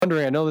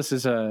Wondering, I know this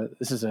is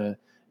a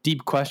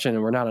deep question,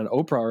 and we're not on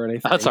Oprah or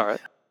anything. That's all right.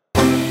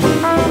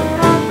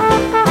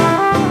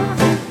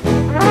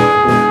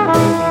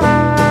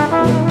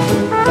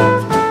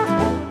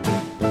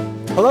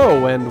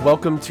 Hello, and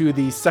welcome to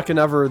the second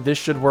ever This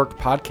Should Work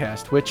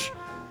podcast, which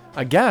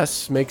I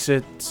guess makes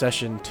it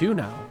session 2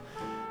 now.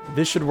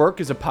 This Should Work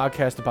is a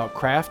podcast about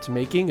craft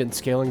making and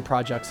scaling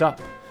projects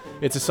up.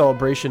 It's a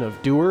celebration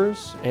of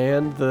doers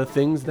and the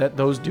things that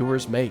those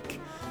doers make.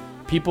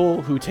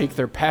 People who take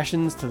their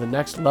passions to the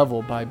next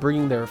level by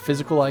bringing their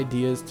physical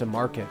ideas to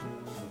market.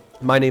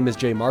 My name is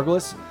Jay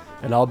Margulis,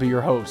 and I'll be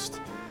your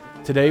host.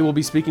 Today we'll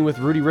be speaking with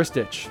Rudy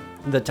Ristich,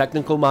 the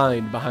technical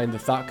mind behind the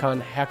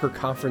ThoughtCon Hacker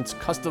Conference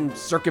custom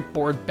circuit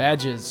board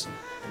badges,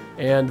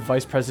 and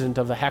Vice President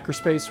of the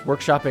Hackerspace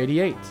Workshop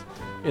 88.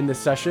 In this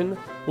session,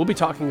 we'll be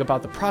talking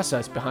about the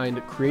process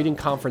behind creating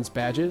conference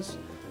badges.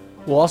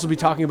 We'll also be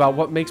talking about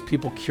what makes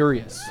people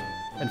curious.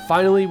 And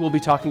finally, we'll be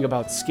talking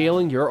about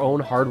scaling your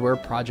own hardware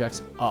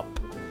projects up.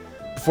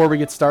 Before we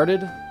get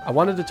started, I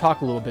wanted to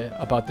talk a little bit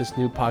about this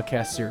new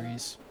podcast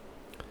series.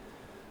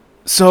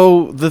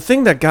 So the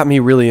thing that got me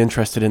really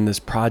interested in this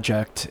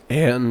project,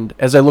 and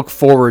as I look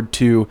forward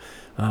to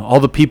all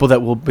the people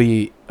that we'll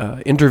be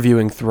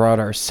interviewing throughout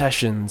our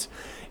sessions,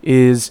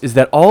 is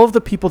that all of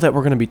the people that we're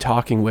going to be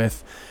talking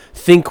with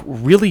think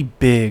really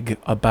big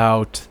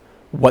about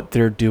what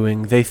they're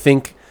doing. They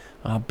think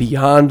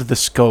beyond the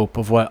scope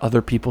of what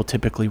other people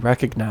typically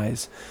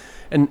recognize.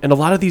 And a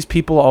lot of these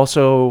people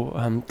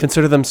also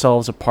consider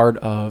themselves a part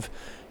of,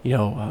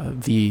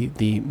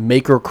 the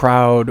maker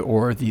crowd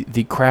or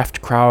the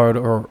craft crowd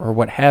or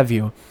what have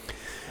you.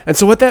 And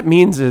so what that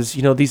means is,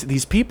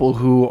 these people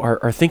who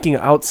are thinking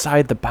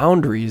outside the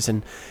boundaries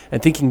and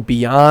thinking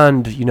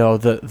beyond,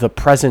 the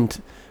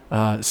present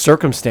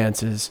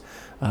circumstances,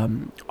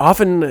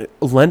 often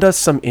lend us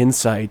some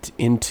insight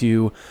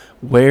into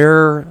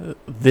where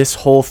this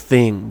whole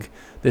thing,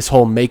 this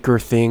whole maker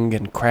thing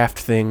and craft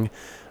thing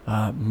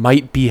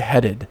might be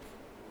headed.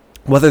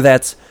 Whether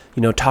that's,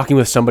 talking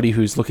with somebody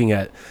who's looking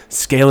at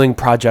scaling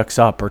projects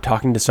up or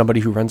talking to somebody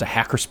who runs a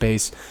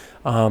hackerspace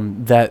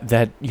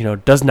that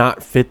does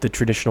not fit the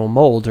traditional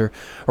mold, or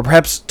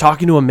perhaps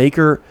talking to a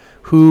maker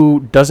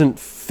who doesn't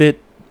fit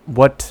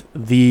what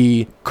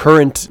the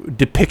current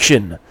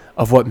depiction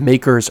of what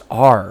makers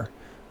are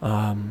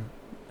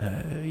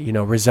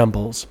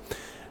resembles.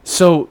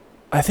 So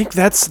I think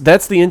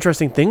that's the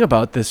interesting thing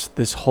about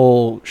this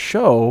whole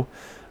show.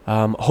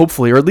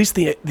 Hopefully, or at least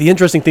the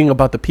interesting thing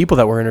about the people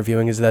that we're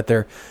interviewing is that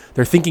they're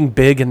thinking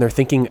big and they're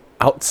thinking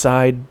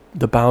outside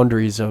the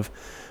boundaries of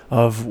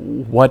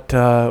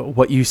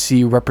what you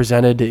see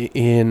represented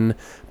in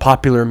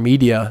popular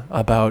media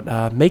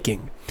about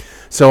making.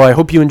 So I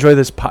hope you enjoy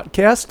this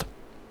podcast.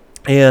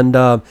 And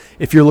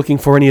if you're looking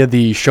for any of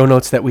the show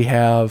notes that we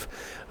have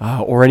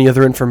or any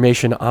other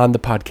information on the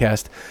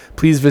podcast,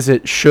 please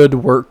visit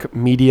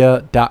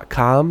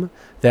shouldworkmedia.com.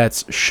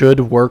 That's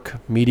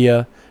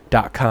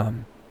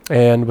shouldworkmedia.com.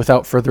 And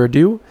without further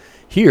ado,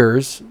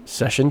 here's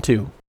session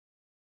 2.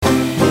 All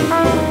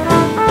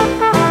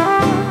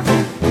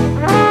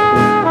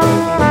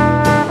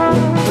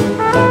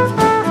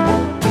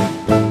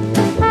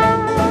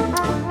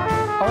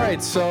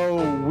right,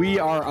 so we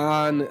are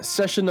on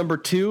session number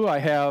 2. I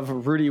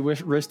have Rudy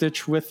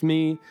Ristich with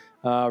me.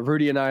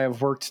 Rudy and I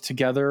have worked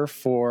together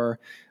for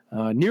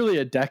nearly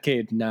a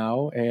decade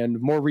now, and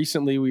more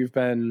recently we've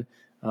been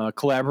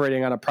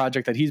collaborating on a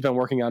project that he's been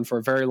working on for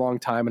a very long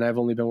time, and I've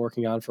only been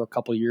working on for a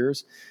couple of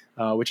years,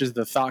 which is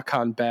the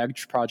ThoughtCon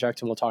Badge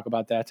project, and we'll talk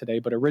about that today.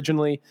 But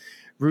originally,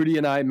 Rudy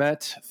and I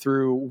met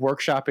through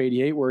Workshop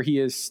 88, where he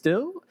is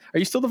still... Are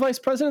you still the vice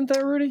president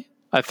there, Rudy?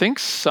 I think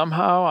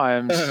somehow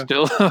I'm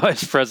still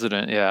vice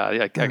president. Yeah,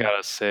 I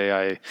gotta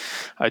say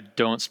I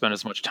don't spend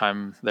as much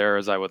time there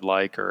as I would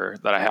like or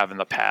that I have in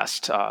the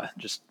past,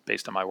 just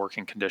based on my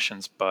working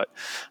conditions. But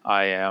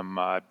I am,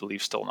 I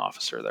believe, still an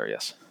officer there.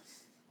 Yes.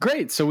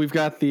 Great. So we've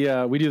got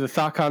we do the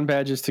ThoughtCon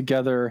badges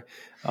together.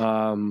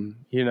 I've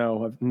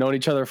known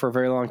each other for a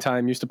very long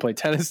time. Used to play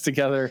tennis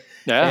together.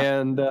 Yeah.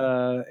 And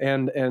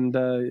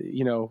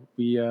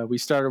we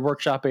started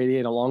Workshop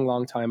 88 a long,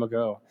 long time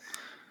ago.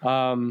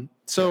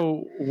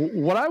 So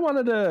what I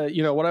wanted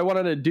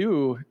to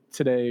do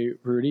today,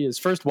 Rudy, is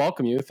first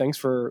welcome you. Thanks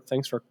for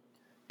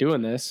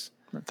doing this.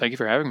 Thank you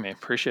for having me.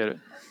 Appreciate it.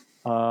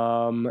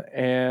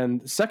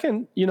 And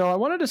second, I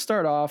wanted to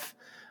start off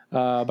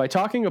by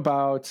talking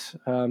about,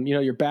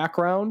 your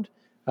background.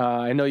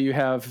 I know you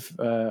have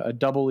a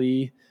double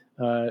E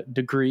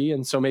degree,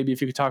 and so maybe if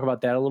you could talk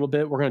about that a little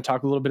bit. We're going to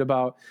talk a little bit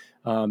about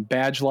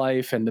badge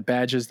life and the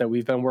badges that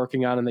we've been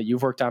working on and that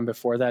you've worked on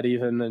before that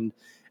even, and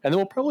then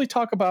we'll probably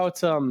talk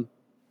about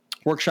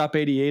Workshop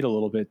 88 a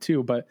little bit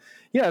too. But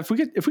yeah, if we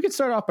could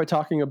start off by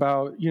talking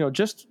about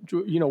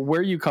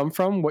where you come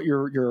from, what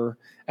your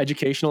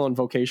educational and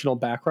vocational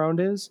background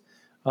is.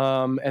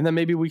 And then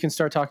maybe we can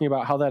start talking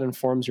about how that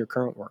informs your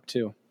current work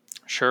too.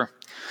 Sure.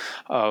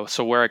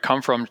 So where I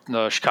come from,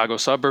 the Chicago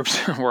suburbs,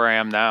 where I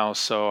am now.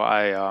 So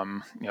I,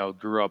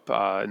 grew up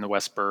in the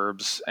West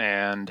Burbs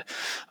and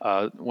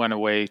went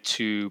away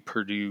to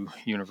Purdue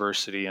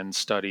University and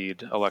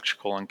studied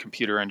electrical and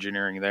computer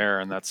engineering there,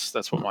 and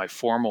that's what my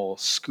formal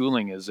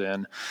schooling is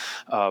in.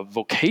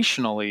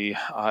 Vocationally,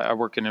 I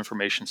work in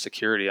information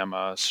security. I'm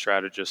a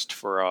strategist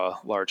for a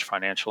large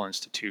financial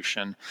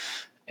institution,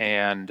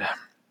 and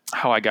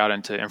how I got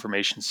into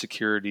information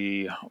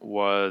security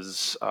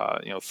was,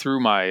 through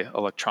my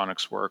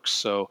electronics work.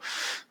 So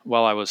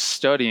while I was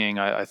studying,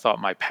 I thought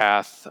my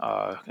path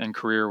and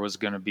career was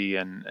going to be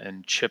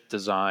in chip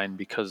design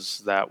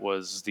because that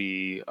was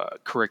the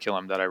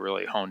curriculum that I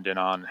really honed in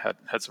on.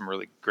 Had some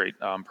really great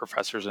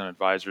professors and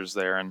advisors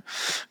there, and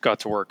got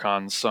to work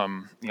on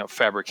some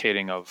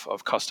fabricating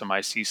of custom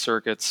IC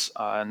circuits.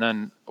 And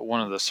then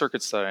one of the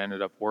circuits that I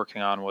ended up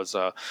working on was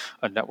a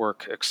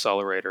network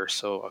accelerator,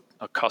 so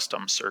a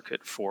custom circuit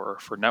for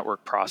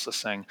network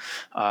processing.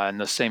 And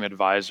the same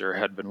advisor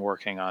had been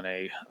working on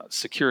a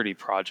security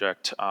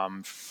project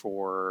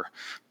for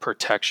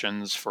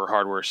protections for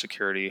hardware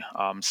security,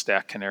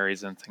 stack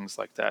canaries and things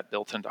like that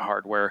built into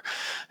hardware.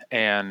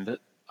 And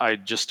I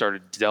just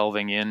started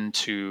delving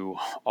into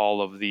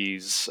all of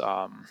these,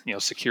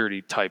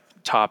 security type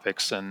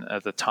topics, and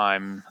at the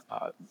time,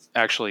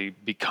 actually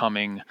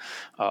becoming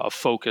a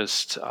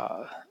focused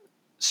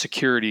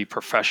security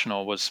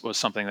professional was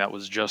something that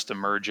was just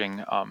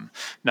emerging,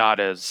 not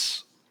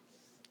as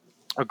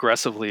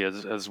aggressively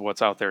as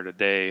what's out there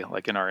today,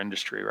 like in our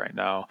industry right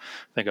now.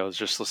 I think I was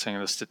just listening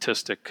to the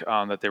statistic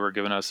that they were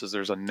giving us is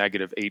there's a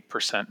negative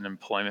 8%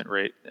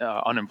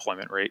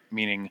 unemployment rate,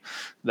 meaning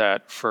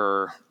that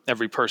for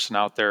every person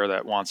out there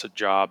that wants a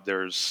job,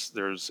 there's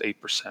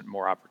 8%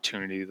 more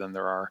opportunity than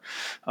there are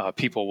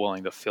people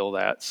willing to fill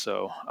that.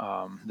 So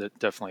that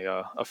definitely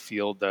a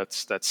field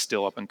that's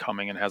still up and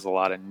coming and has a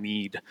lot of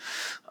need,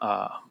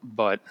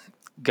 but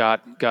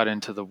got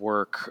into the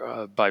work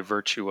by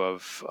virtue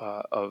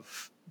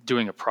of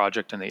doing a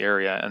project in the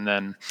area. And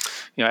then,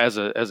 as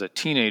a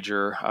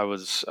teenager, I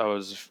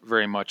was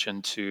very much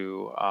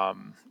into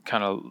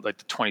kind of like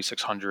the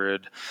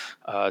 2600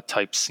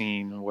 type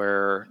scene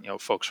where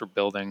folks were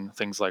building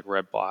things like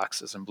red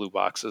boxes and blue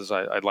boxes.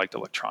 I liked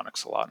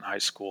electronics a lot in high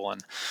school,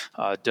 and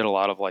did a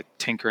lot of like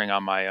tinkering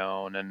on my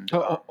own. And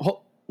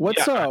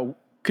what's yeah.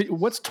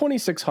 what's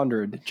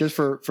 2600? Just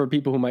for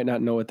people who might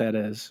not know what that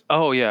is.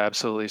 Oh yeah,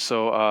 absolutely.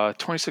 So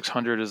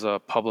 2600 is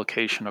a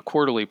publication, a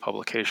quarterly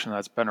publication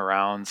that's been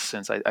around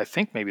since I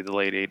think maybe the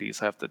late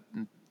 80s. I have to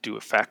do a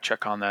fact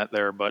check on that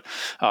there, but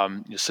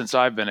since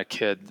I've been a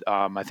kid,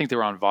 I think they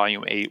were on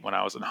volume 8 when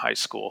I was in high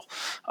school.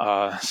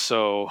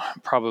 So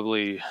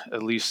probably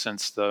at least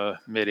since the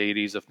mid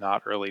 80s, if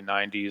not early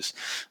 90s,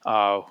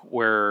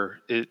 where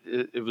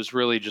it was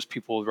really just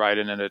people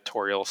writing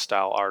editorial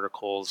style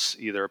articles,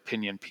 either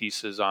opinion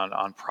pieces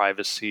on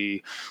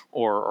privacy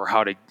or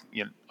how to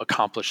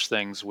accomplish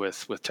things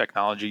with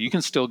technology. You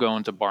can still go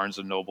into Barnes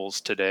and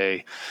Nobles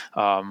today,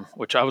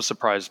 which I was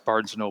surprised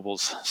Barnes and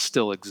Nobles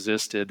still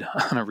existed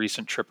on a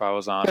recent trip I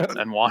was on,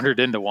 and wandered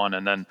into one,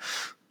 and then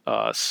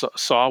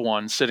saw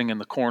one sitting in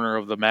the corner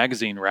of the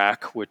magazine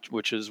rack,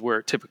 which is where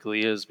it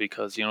typically is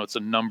because it's a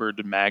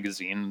numbered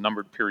magazine,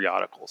 numbered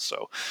periodical.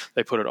 So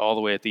they put it all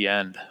the way at the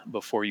end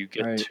before you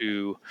get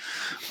to,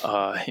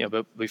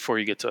 before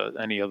you get to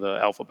any of the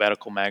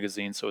alphabetical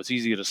magazines. So it's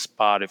easy to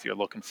spot if you're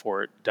looking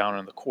for it down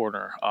in the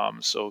corner.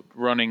 So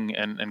running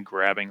and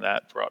grabbing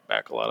that brought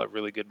back a lot of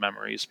really good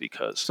memories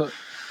because. So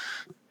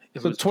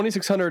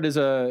 2600 is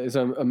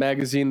a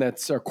magazine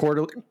that's a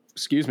quarterly.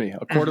 Excuse me,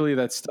 a quarterly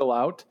that's still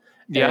out.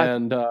 Yeah.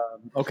 And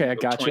okay, I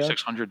gotcha.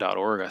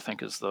 2600.org, I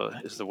think, is the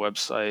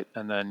website,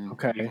 and then you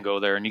can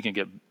go there and you can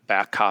get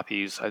back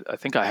copies. I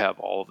think I have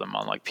all of them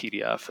on like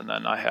PDF, and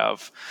then I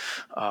have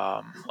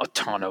a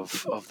ton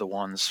of the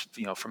ones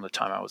from the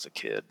time I was a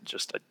kid.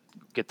 Just I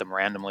get them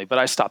randomly, but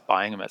I stopped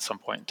buying them at some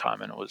point in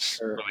time, and it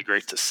was really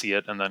great to see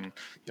it, and then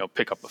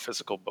pick up a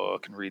physical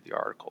book and read the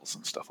articles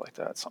and stuff like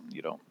that. Something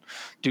you don't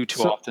do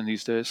too often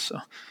these days. So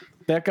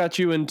that got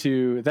you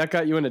into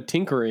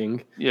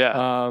tinkering.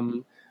 Yeah.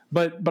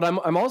 But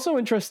I'm also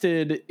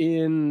interested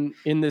in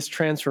this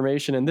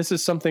transformation, and this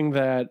is something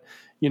that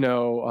in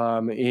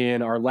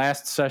our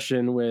last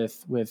session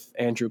with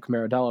Andrew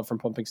Camaradella from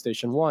Pumping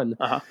Station One,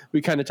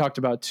 we kind of talked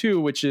about too,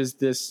 which is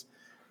this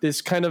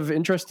kind of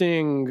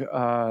interesting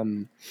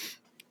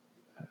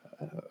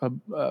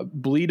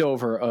bleed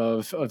over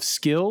of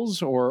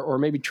skills or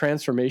maybe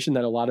transformation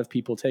that a lot of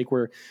people take,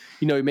 where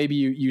maybe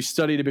you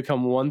study to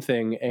become one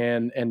thing,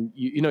 and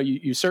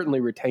you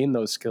certainly retain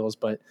those skills,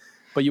 but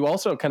you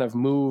also kind of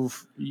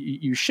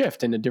you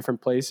shift into different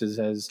places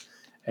as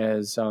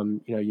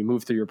you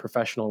move through your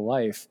professional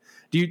life.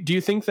 Do you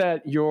think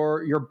that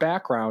your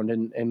background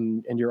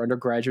and your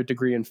undergraduate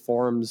degree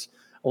informs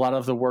a lot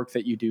of the work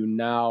that you do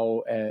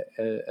now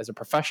as a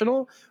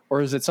professional,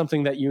 or is it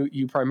something that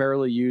you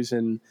primarily use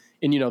in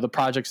the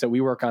projects that we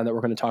work on that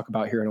we're going to talk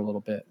about here in a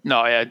little bit?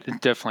 No, it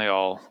definitely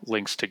all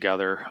links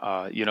together.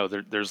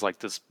 There's like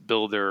this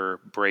builder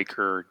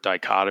breaker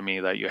dichotomy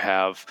that you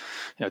have.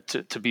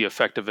 To be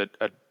effective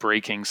at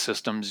breaking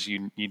systems,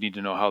 you need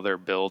to know how they're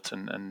built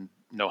and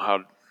know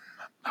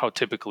how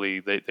typically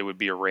they would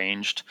be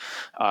arranged,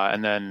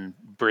 and then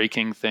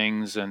breaking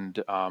things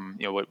and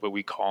what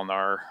we call in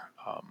our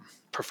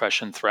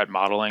profession threat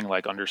modeling,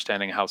 like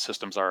understanding how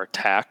systems are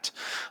attacked,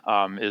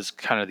 is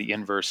kind of the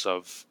inverse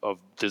of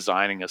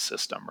designing a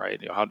system,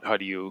 right? How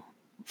do you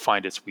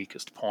find its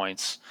weakest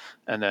points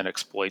and then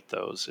exploit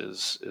those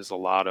is a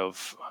lot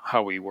of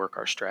how we work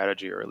our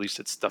strategy, or at least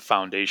it's the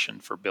foundation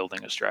for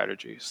building a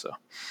strategy. So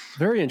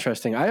very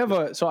interesting. I have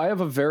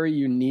a very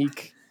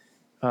unique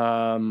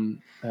not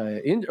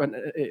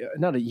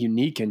a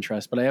unique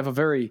interest, but I have a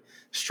very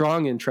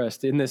strong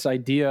interest in this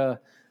idea.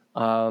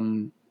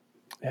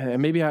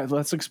 And maybe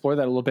let's explore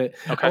that a little bit.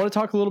 Okay. I want to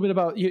talk a little bit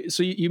about you.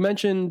 So you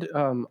mentioned,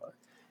 kind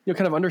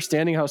of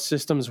understanding how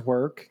systems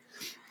work,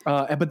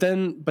 but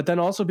then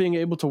also being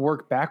able to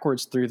work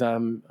backwards through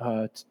them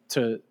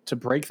to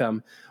break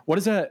them. What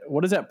does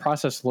that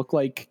process look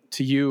like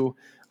to you?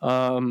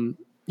 It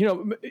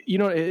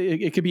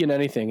could be in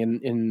anything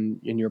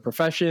in your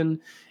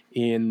profession,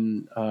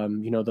 in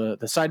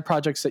the side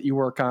projects that you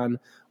work on.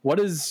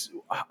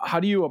 How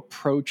do you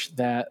approach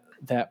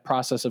that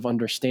process of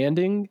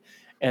understanding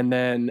and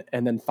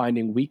then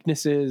finding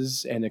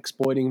weaknesses and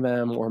exploiting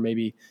them, or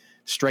maybe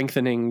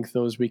strengthening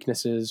those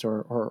weaknesses,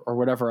 or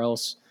whatever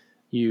else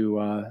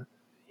you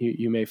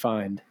may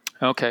find?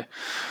 Okay.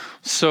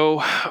 So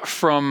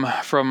from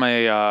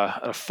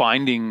a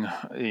finding,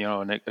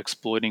 and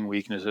exploiting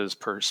weaknesses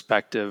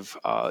perspective,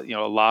 a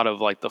lot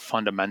of like the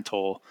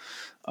fundamental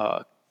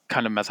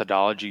kind of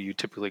methodology you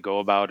typically go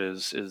about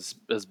is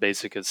as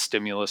basic as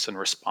stimulus and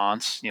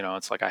response.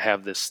 It's like I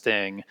have this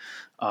thing.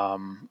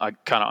 I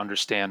kind of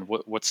understand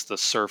what's the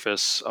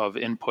surface of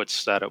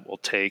inputs that it will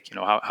take.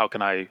 How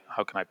can I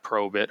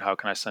probe it? How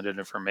can I send it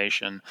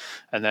information?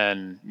 And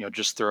then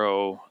just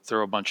throw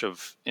a bunch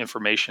of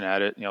information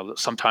at it.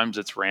 Sometimes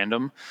it's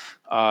random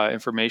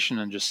information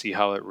and just see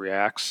how it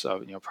reacts.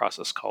 A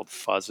process called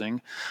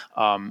fuzzing,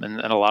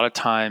 and a lot of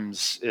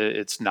times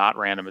it's not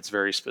random. It's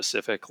very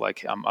specific.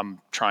 Like I'm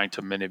trying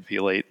to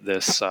manipulate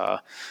this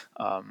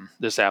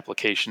this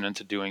application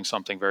into doing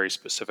something very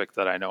specific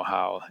that I know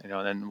how. And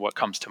then what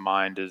comes to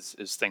mind is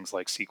things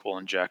like SQL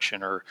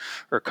injection or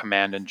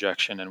command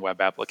injection in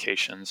web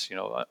applications.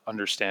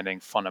 Understanding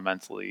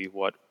fundamentally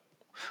what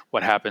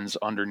happens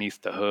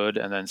underneath the hood,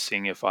 and then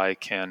seeing if I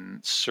can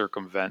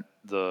circumvent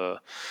the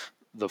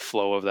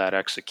flow of that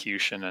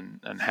execution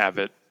and have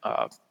it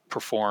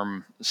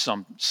perform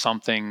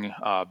something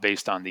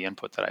based on the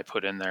input that I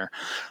put in there.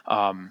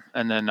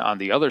 And then on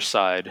the other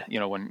side,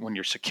 when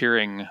you're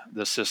securing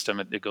the system,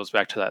 it goes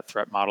back to that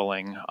threat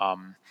modeling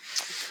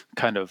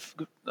kind of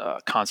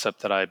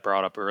concept that I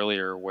brought up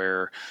earlier,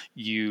 where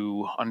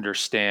you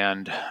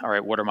understand, all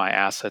right, what are my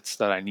assets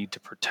that I need to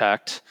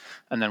protect,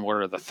 and then what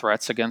are the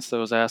threats against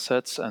those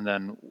assets, and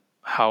then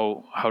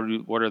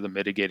what are the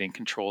mitigating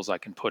controls I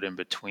can put in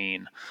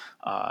between,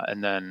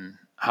 and then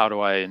how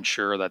do I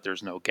ensure that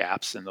there's no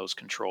gaps in those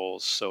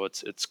controls? So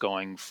it's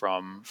going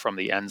from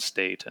the end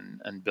state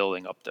and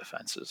building up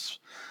defenses.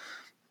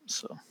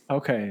 So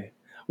okay.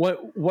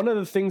 One of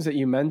the things that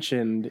you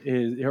mentioned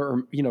is,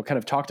 or kind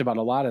of talked about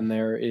a lot in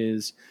there,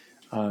 is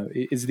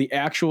the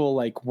actual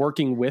like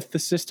working with the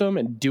system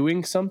and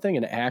doing something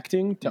and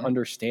acting to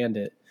understand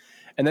it.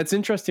 And that's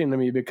interesting to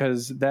me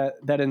because that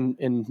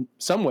in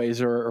some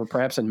ways, or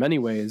perhaps in many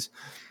ways,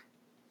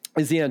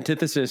 is the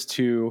antithesis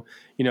to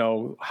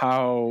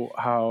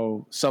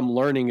how some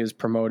learning is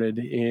promoted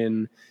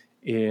in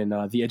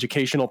the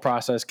educational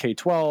process,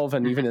 K-12,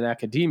 and even in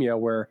academia,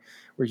 where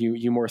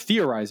you more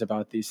theorize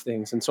about these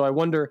things. And so I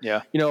wonder,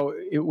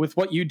 with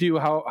what you do,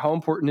 how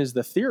important is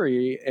the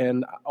theory,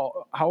 and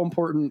how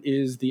important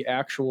is the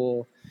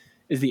action,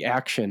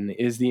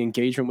 is the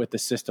engagement with the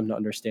system to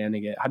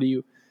understanding it? How do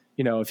you,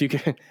 if you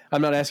can,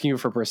 I'm not asking you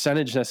for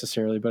percentage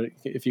necessarily, but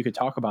if you could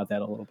talk about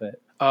that a little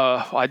bit.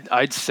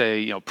 I'd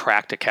say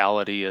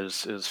practicality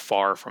is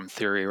far from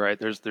theory, right?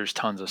 There's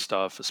tons of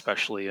stuff,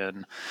 especially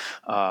in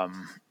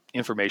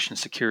information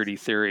security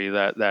theory,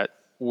 that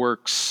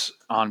works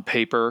on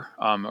paper,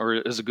 or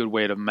is a good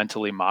way to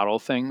mentally model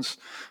things.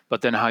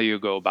 But then how you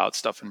go about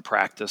stuff in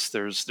practice,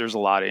 there's a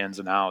lot of ins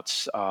and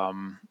outs.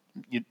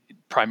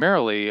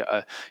 Primarily,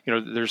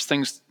 there's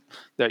things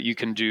that you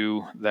can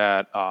do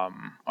that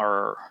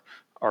are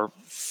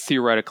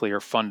theoretically or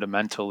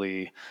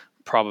fundamentally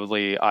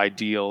probably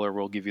ideal, or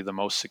will give you the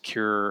most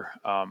secure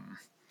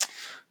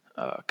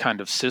kind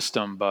of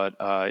system. But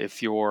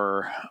if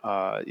you're,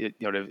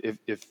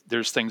 if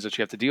there's things that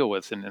you have to deal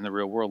with in the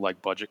real world,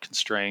 like budget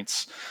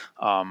constraints,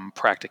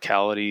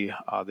 practicality,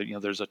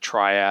 there's a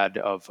triad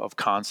of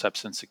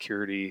concepts in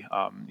security.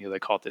 They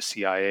call it the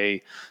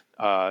CIA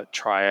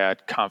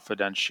triad: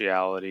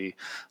 confidentiality,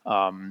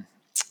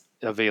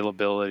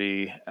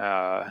 availability,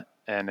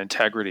 and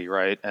integrity,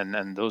 right?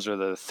 And those are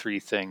the three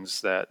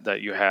things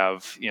that you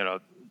have,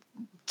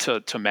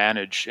 to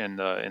manage in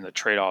the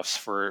trade-offs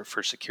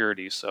for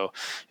security. So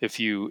if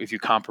you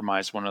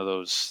compromise one of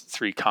those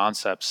three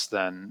concepts,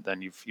 then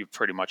you've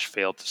pretty much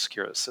failed to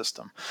secure the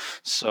system.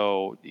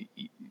 So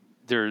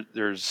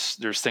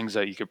there's things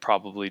that you could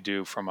probably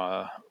do from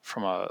a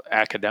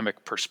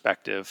academic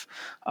perspective,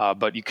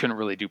 but you couldn't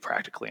really do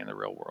practically in the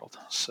real world.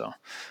 So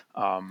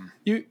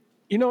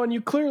and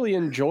you clearly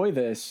enjoy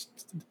this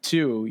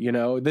too.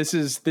 This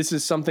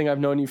is something I've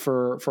known you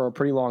for a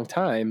pretty long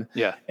time.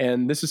 Yeah.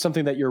 And this is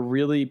something that you're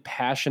really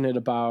passionate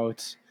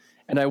about.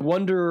 And I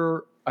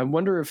wonder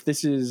if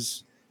this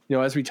is,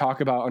 as we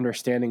talk about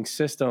understanding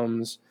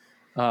systems,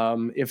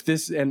 if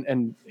this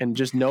and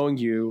just knowing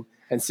you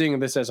and seeing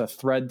this as a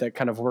thread that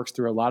kind of works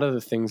through a lot of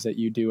the things that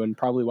you do, and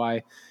probably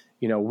why,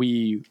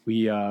 we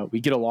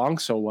get along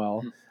so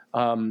well.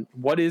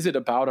 What is it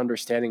about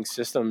understanding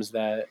systems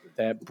that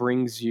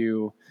brings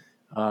you?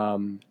 I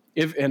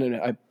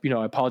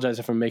apologize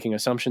if I'm making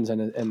assumptions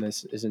and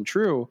this isn't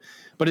true,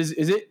 but is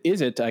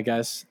it I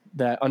guess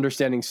that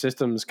understanding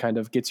systems kind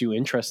of gets you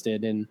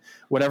interested in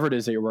whatever it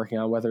is that you're working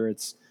on, whether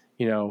it's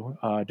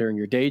during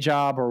your day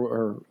job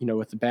or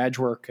with the badge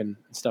work and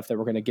stuff that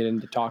we're going to get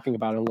into talking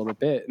about in a little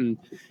bit, and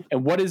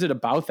what is it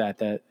about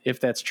that if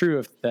that's true,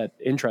 if that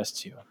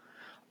interests you?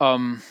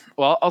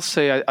 Well, I'll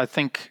say I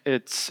think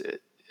it's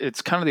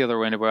kind of the other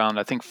way around.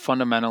 I think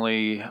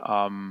fundamentally,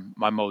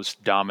 my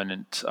most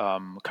dominant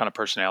kind of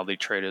personality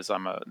trait is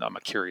I'm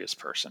a curious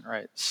person,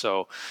 right?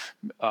 So,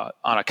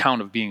 on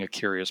account of being a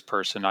curious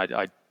person,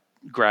 I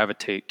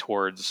gravitate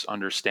towards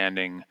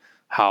understanding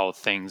how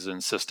things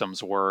and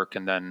systems work,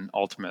 and then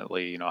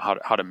ultimately,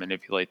 how to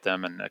manipulate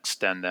them and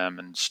extend them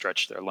and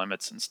stretch their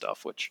limits and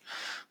stuff, which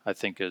I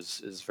think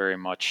is very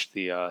much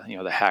the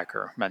the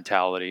hacker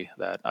mentality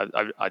that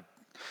I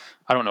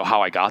don't know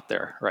how I got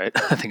there, right?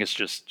 I think it's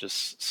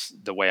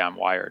just the way I'm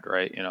wired,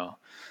 right?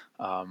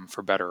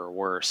 For better or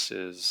worse,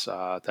 is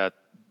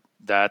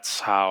that's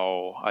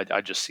how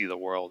I just see the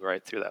world,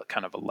 right, through that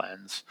kind of a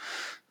lens.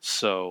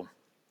 So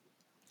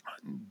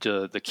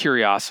the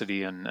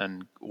curiosity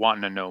and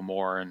wanting to know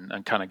more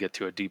and kind of get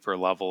to a deeper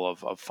level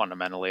of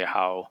fundamentally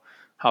how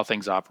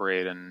things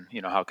operate, and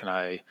how can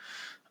I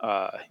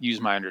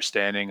use my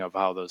understanding of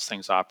how those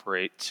things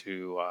operate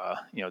to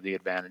the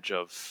advantage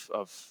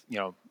of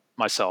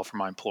myself or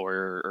my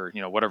employer, or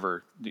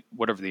whatever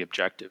the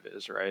objective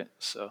is, right?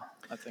 So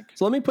I think.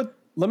 So let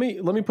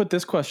me put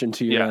this question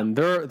to you. Yeah. Then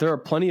there are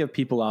plenty of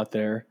people out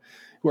there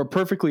who are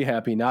perfectly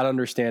happy not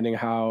understanding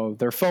how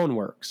their phone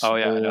works. Oh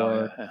yeah, or, I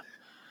know. Yeah.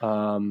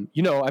 I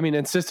mean,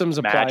 and systems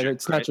apply. Magic,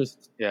 It's right? not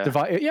just Yeah.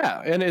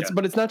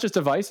 but it's not just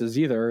devices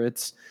either.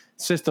 It's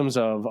systems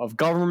of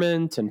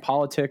government and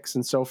politics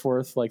and so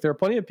forth. Like, there are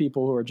plenty of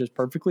people who are just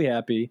perfectly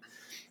happy,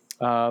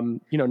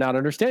 not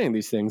understanding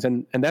these things,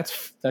 and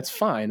that's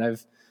fine.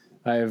 I've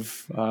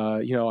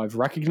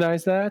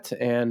recognized that,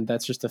 and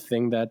that's just a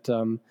thing that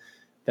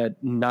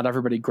not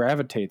everybody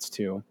gravitates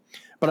to.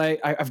 But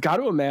I've got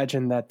to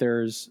imagine that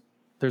there's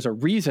a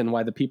reason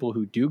why the people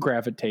who do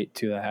gravitate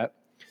to that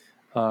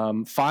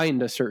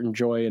find a certain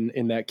joy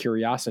in that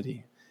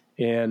curiosity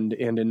and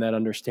in that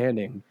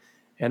understanding.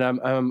 And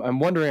I'm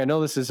wondering. I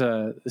know this is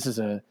a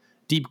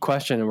deep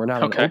question, and we're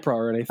not on Oprah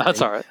or anything.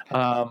 That's all right.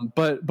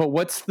 But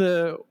what's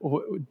do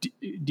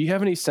you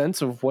have any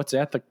sense of what's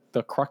at the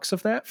crux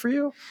of that for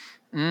you?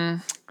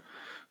 I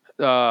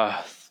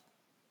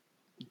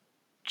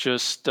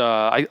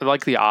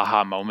like the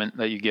aha moment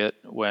that you get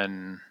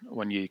when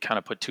you kind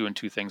of put two and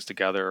two things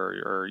together,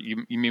 or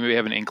you maybe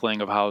have an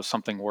inkling of how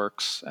something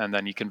works, and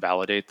then you can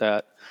validate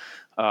that.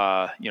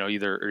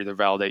 Either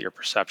validate your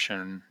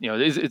perception.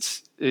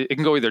 It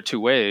can go either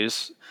two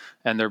ways,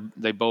 and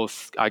they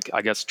both,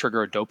 I guess,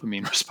 trigger a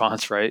dopamine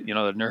response, right?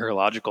 The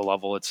neurological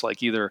level. It's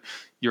like either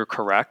you're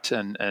correct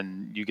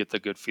and you get the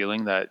good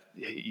feeling that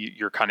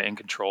you're kind of in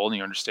control and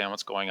you understand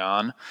what's going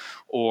on,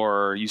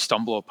 or you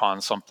stumble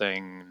upon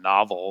something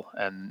novel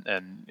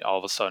and all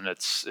of a sudden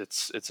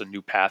it's a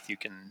new path you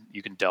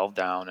can delve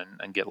down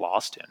and get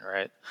lost in,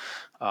 right?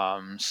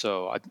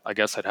 So I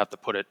guess I'd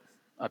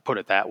put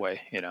it that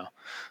way,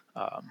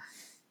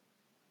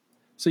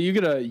 So you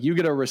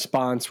get a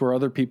response where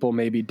other people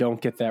maybe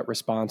don't get that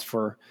response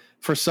for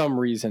some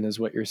reason, is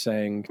what you're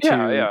saying.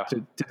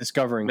 To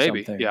discovering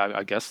maybe something. Yeah,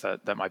 I guess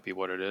that might be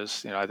what it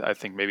is. I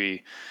think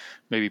maybe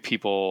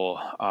people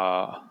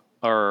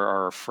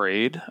are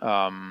afraid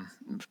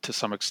to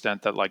some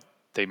extent that, like,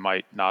 they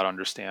might not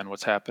understand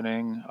what's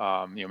happening.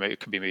 Maybe it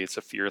could be it's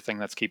a fear thing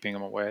that's keeping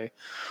them away,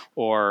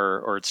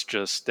 or it's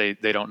just they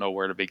don't know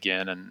where to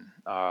begin, and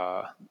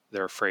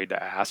they're afraid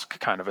to ask,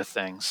 kind of a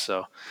thing.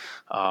 So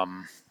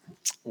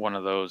one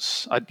of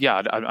those.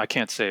 I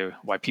can't say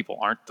why people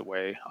aren't the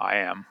way I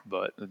am,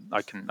 but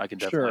I can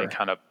definitely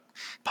kind of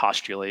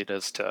postulate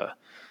as to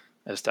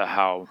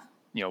how,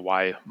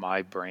 why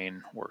my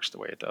brain works the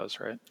way it does,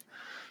 right?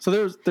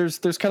 So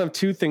there's kind of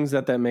two things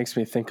that makes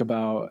me think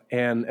about,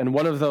 and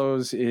one of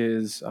those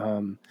is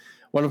one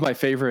of my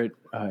favorite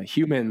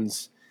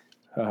humans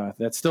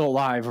that's still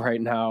alive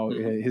right now.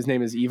 His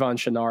name is Yvon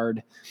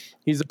Chouinard.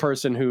 He's the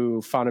person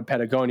who founded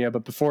Patagonia,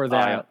 but before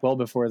that, well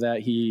before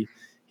that, he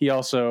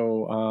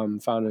also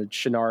founded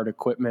Chouinard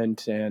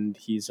Equipment, and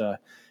he's a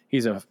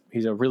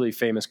really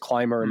famous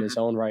climber in his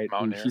own right.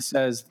 And he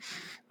says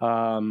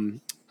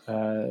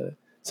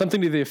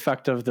something to the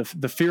effect of the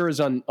fear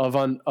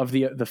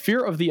the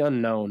fear of the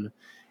unknown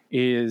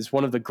is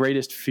one of the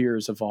greatest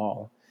fears of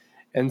all.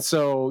 And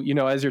so,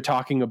 as you're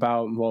talking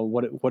about, well,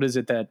 what is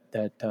it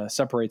that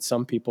separates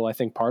some people? I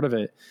think part of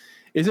it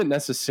isn't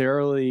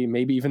necessarily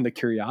maybe even the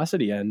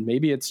curiosity end.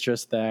 Maybe it's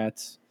just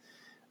that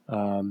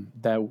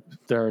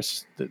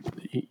there's,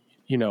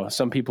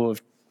 some people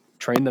have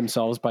trained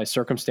themselves by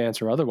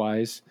circumstance or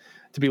otherwise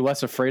to be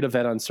less afraid of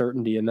that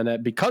uncertainty, and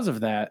then because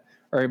of that,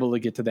 are able to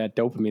get to that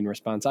dopamine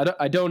response.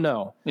 I don't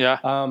know. Yeah.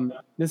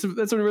 That's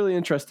a really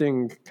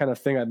interesting kind of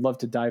thing. I'd love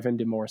to dive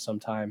into more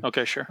sometime.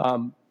 Okay, sure.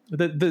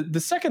 The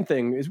second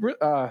thing is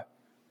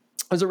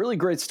there's a really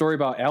great story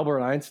about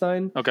Albert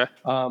Einstein. Okay.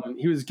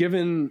 He was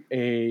given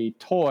a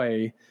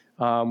toy,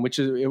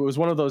 it was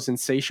one of those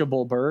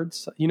insatiable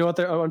birds. You know what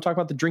I'm talking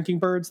about? The drinking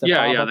birds that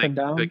bob up and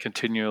down. They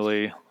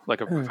continually, like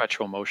a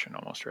perpetual motion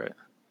almost, right?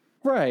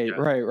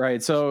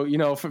 Right. So,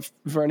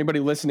 for anybody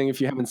listening, if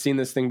you haven't seen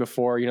this thing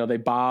before, they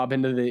bob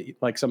into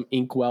some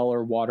ink well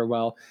or water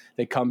well.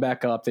 They come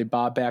back up, they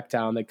bob back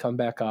down, they come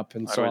back up,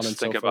 and so on and so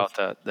forth. I always think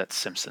about that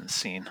Simpsons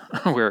scene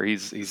where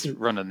he's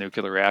running a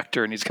nuclear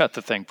reactor and he's got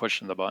the thing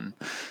pushing the button.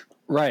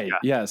 Right.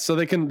 Yeah. So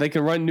they can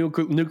run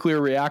nuclear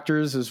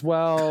reactors as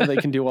well. They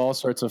can do all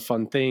sorts of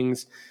fun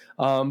things.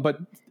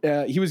 But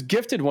he was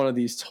gifted one of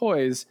these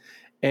toys,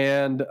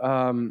 and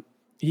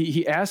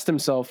he asked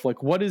himself,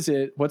 what is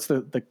it? What's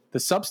the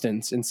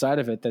substance inside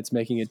of it that's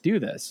making it do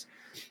this?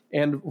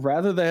 And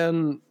rather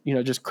than,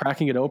 just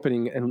cracking it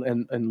open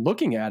and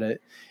looking at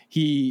it,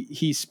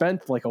 he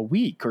spent like a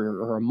week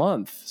or a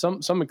month,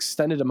 some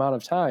extended amount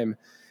of time,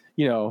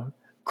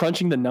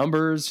 crunching the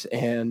numbers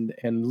and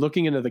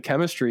looking into the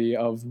chemistry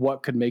of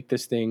what could make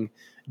this thing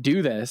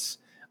do this.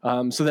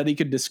 So that he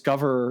could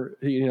discover,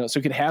 so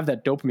he could have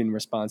that dopamine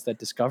response, that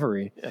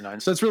discovery.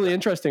 So it's really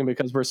interesting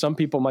because where some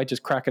people might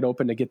just crack it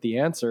open to get the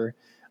answer,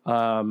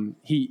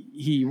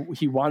 he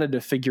wanted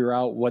to figure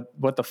out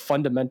what the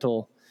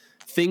fundamental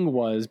thing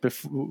was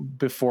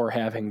before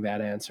having that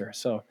answer.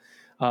 So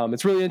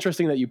it's really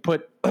interesting that you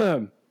put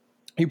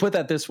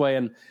that this way.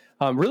 And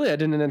really, I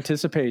didn't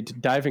anticipate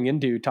diving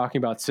into talking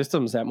about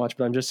systems that much,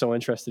 but I'm just so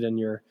interested in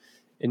your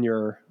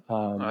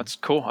that's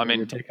cool. I mean,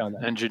 your take on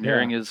that.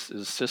 Engineering is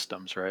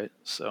systems, right?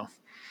 So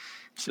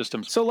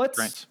systems. So let's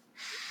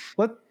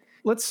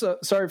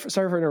sorry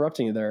for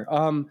interrupting you there.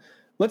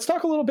 Let's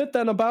talk a little bit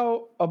then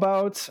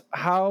about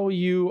how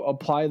you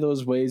apply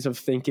those ways of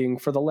thinking.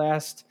 For the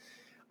last,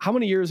 how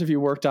many years have you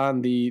worked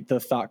on the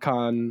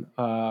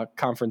ThoughtCon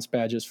conference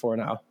badges for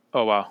now?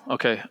 Oh, wow.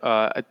 Okay.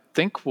 I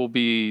think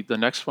the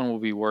next one we'll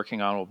be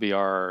working on will be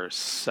our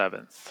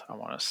 7th, I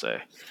want to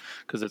say,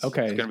 because it's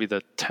going to be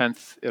the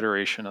 10th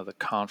iteration of the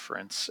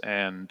conference.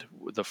 And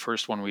the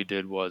first one we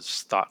did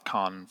was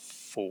ThoughtCon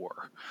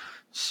 4.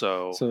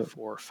 So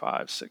 4,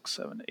 5, 6,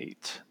 7,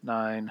 8,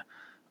 9.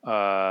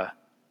 So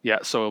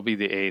it'll be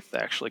the 8th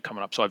actually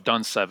coming up. So I've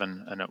done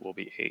 7 and it will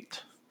be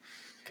 8.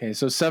 Okay,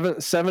 so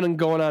seven and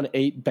going on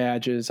 8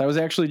 badges. I was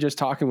actually just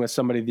talking with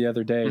somebody the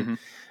other day,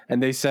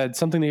 and they said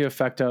something to the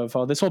effect of,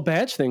 "Oh, this whole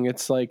badge thing,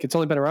 it's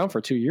only been around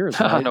for 2 years."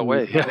 Right? No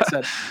way. Yeah. I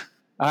said,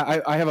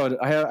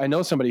 I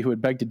know somebody who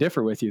would beg to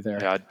differ with you there.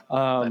 Yeah,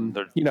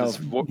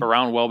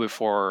 around well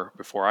before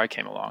I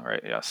came along,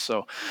 right? Yes.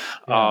 So,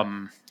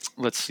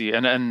 let's see,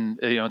 and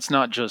it's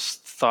not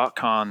just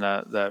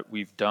ThoughtCon that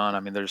we've done. I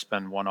mean, there's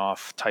been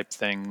one-off type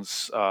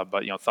things,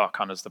 but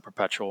ThoughtCon is the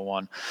perpetual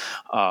one,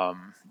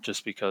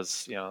 just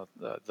because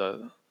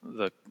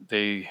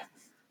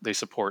they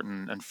support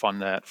and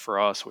fund that for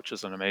us, which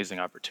is an amazing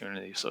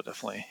opportunity. So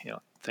definitely,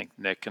 thank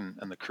Nick and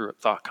the crew at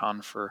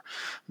ThoughtCon for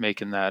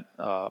making that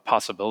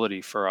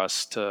possibility for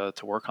us to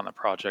work on the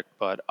project.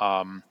 But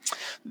I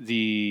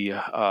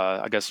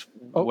guess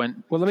let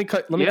me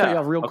cut you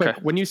off real quick.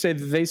 When you say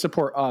they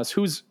support us,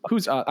 who's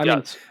us? I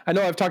mean, I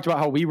know I've talked about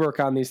how we work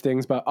on these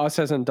things, but us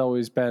hasn't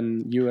always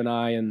been you and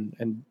I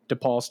and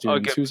DePaul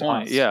students. Who's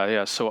point. Us?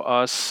 Yeah. So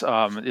us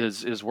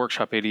is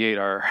Workshop 88,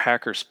 our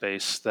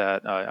hackerspace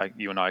that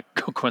you and I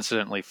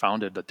coincidentally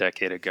founded a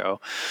decade ago,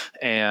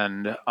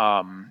 and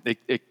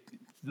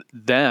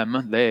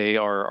they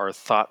are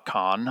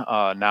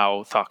ThoughtCon,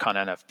 now ThoughtCon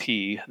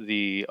NFP,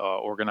 the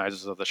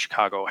organizers of the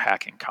Chicago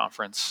Hacking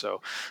Conference.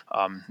 So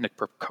Nick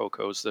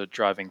Percoco is the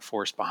driving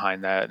force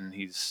behind that, and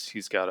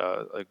he's got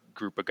a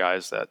group of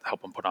guys that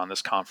help him put on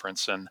this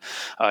conference. And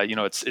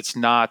it's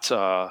not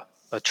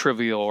a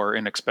trivial or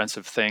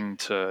inexpensive thing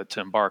to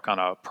embark on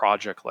a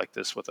project like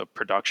this with a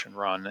production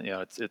run.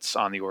 It's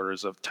on the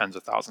orders of tens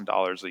of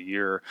 $1,000s a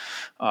year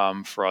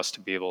for us to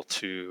be able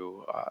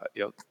to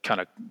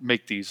kind of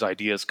make these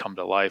ideas come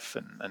to life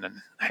and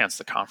enhance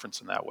the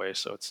conference in that way.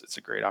 So it's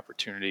a great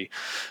opportunity,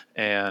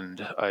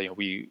 and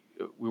we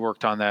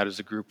worked on that as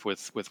a group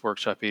with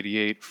Workshop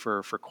 88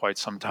 for quite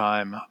some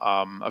time.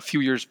 A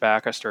few years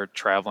back, I started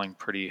traveling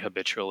pretty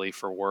habitually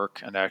for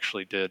work, and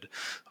actually did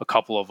a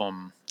couple of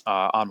them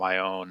on my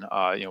own,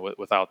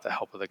 without the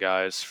help of the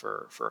guys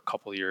for a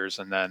couple of years.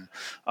 And then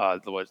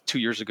 2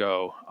 years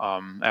ago,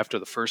 after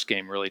the first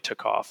game really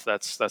took off,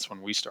 that's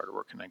when we started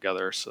working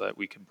together so that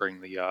we could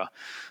bring the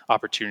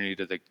opportunity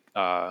to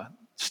the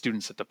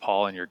students at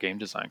DePaul in your game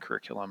design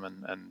curriculum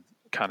and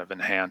kind of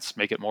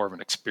make it more of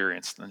an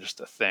experience than just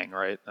a thing,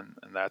 right? And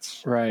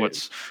that's Right.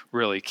 what's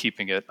really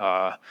keeping it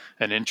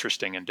an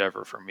interesting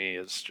endeavor for me,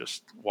 is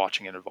just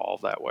watching it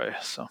evolve that way.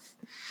 So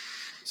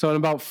in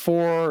about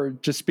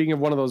just speaking of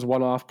one of those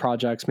one-off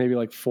projects, maybe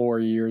like 4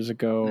 years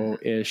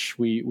ago-ish,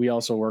 we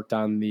also worked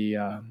on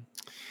the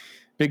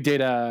Big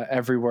Data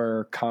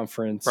Everywhere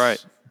conference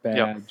Right.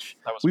 badge.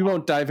 That was We fun.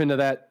 won't dive into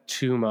that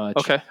too much.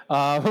 Okay.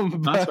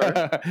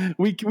 But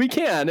we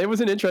can. It was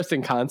an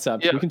interesting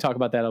concept. Yeah. We can talk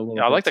about that a little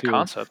bit. I like the too.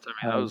 concept.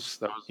 I mean, that was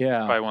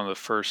yeah. probably one of the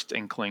first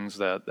inklings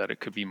that it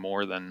could be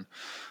more than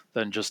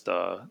just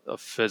a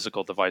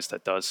physical device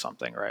that does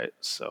something, right?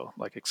 So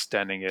like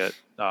extending it,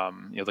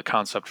 the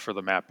concept for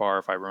the Map Bar,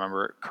 if I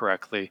remember it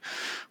correctly,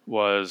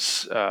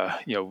 was,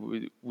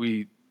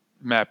 we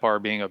Map Bar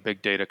being a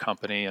big data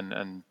company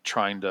and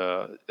trying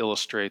to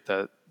illustrate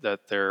that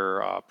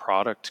their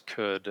product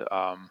could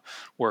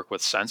work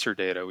with sensor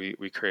data.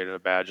 We created a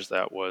badge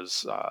that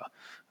was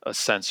a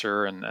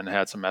sensor and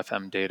had some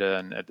FM data,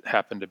 and it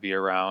happened to be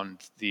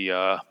around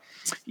the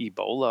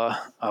Ebola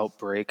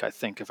outbreak, I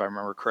think, if I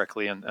remember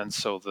correctly. And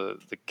so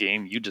the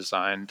game you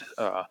designed,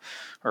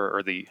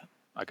 or the,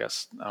 I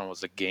guess, I don't know, it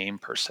was a game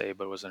per se,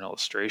 but it was an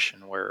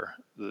illustration where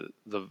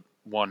the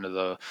one of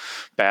the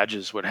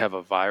badges would have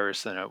a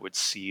virus, and it would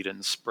seed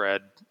and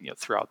spread,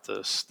 throughout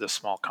this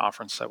small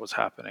conference that was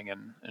happening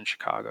in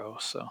Chicago.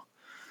 So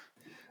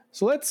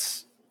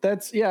that's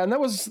and that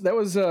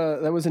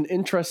was an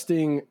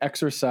interesting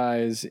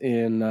exercise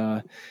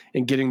in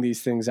getting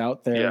these things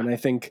out there. Yeah. And I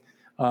think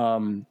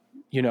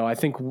I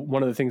think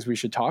one of the things we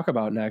should talk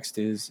about next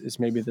is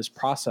maybe this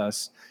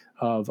process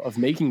of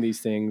making these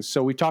things.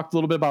 So we talked a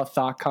little bit about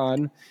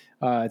ThoughtCon.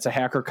 It's a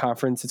hacker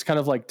conference. It's kind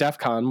of like DEF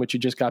CON, which you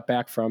just got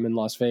back from in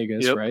Las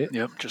Vegas, right?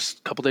 Yep, just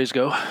a couple days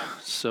ago.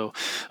 So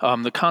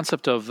the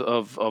concept of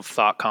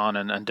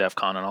ThoughtCon and DEF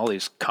CON and all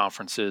these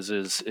conferences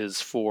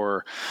is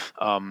for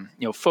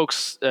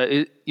folks.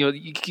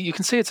 You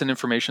can say it's an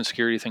information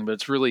security thing, but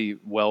it's really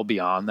well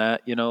beyond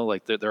that.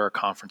 Like there are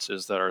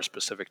conferences that are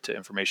specific to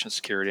information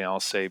security, and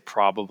I'll say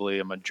probably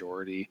a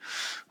majority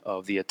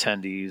of the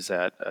attendees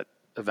at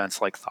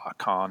events like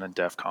ThoughtCon and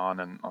DEF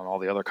CON and all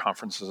the other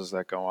conferences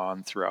that go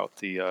on throughout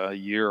the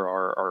year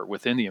are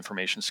within the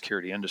information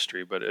security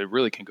industry, but it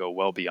really can go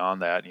well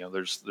beyond that.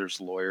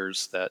 There's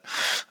lawyers that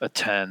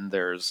attend.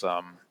 There's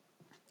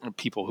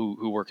people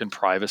who work in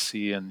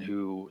privacy and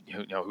who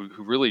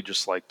really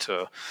just like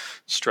to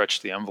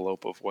stretch the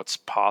envelope of what's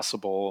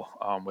possible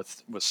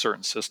with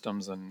certain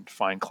systems and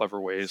find clever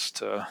ways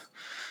to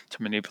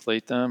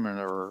manipulate them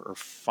or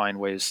find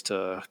ways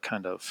to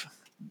kind of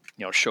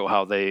show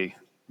how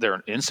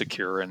they're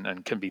insecure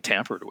and can be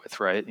tampered with,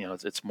 right?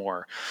 It's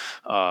more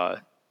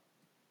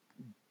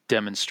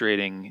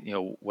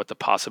demonstrating, what the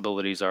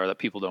possibilities are that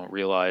people don't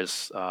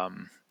realize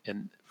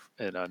in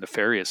a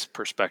nefarious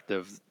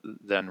perspective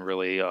than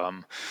really, a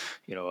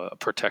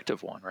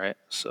protective one, right?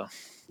 So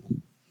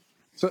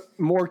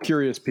more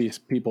curious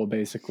people,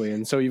 basically.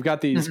 And so you've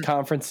got these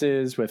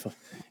conferences with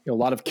a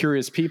lot of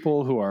curious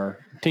people who are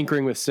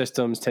tinkering with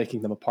systems,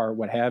 taking them apart,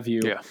 what have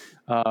you. Yeah.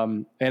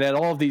 And at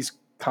all of these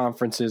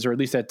conferences, or at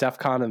least at DEF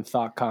CON and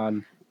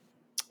ThoughtCon,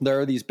 there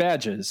are these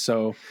badges.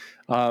 So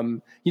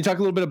you talk a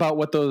little bit about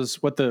what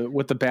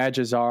the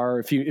badges are,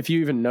 if you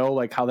even know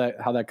like how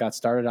that got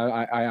started.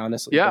 I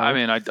honestly don't. I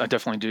mean, I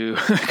definitely do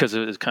because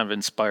it kind of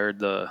inspired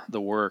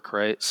the work,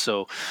 right?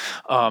 So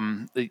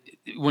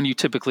when you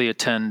typically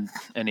attend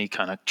any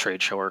kind of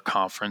trade show or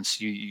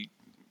conference, you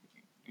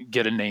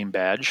get a name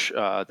badge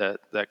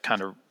that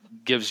kind of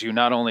gives you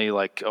not only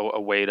like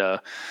a way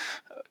to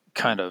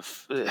kind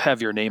of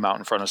have your name out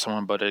in front of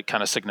someone, but it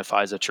kind of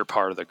signifies that you're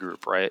part of the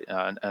group, right?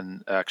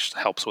 And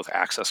actually helps with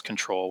access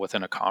control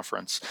within a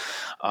conference.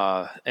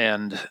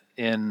 And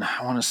in,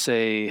 I want to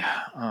say,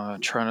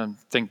 trying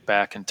to think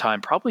back in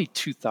time, probably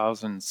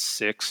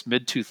 2006,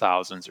 mid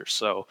 2000s or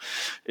so,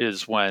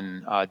 is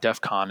when DEF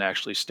CON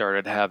actually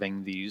started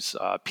having these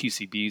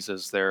PCBs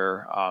as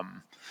their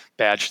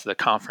badge to the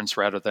conference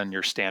rather than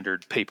your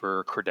standard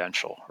paper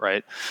credential,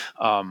 right?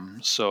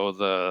 So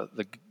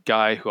the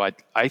guy who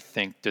I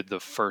think did the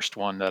first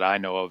one that I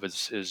know of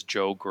is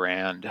Joe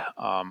Grand,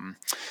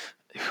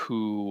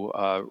 who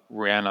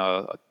ran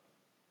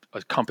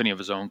a company of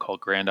his own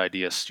called Grand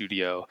Idea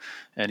Studio,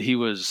 and he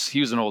was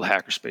an old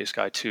hackerspace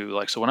guy too.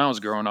 Like, so when I was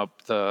growing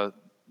up, the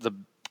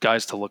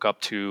guys to look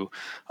up to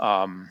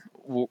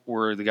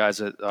were the guys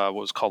at what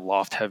was called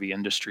Loft Heavy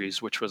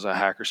Industries, which was a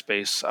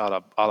hackerspace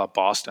out of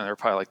Boston. They were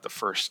probably like the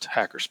first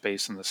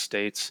hackerspace in the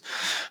States,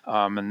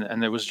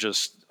 and there was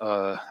just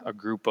a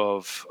group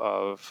of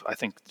I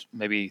think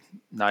maybe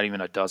not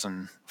even a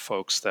dozen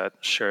folks that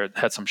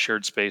had some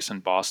shared space in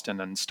Boston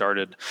and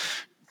started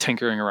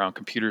tinkering around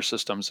computer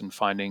systems and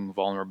finding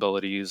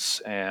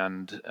vulnerabilities.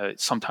 And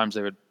sometimes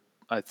they would,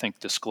 I think,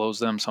 disclose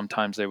them.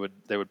 Sometimes they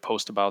would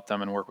post about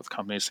them and work with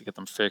companies to get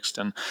them fixed.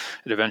 And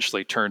it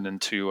eventually turned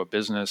into a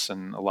business.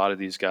 And a lot of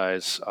these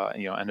guys,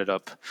 ended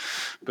up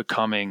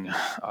becoming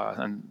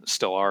and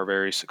still are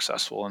very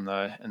successful in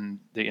the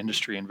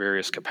industry in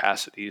various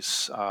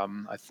capacities.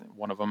 I think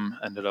one of them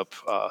ended up,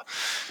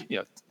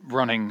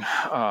 running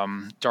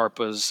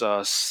DARPA's,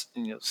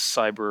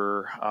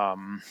 cyber.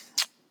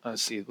 I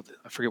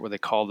forget what they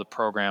called the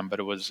program, but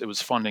it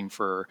was funding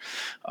for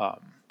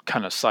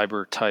kind of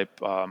cyber type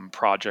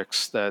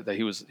projects that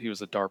he was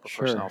a DARPA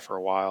personnel for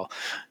a while.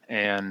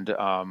 And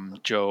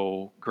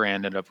Joe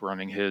Grand ended up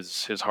running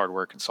his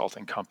hardware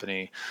consulting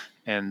company,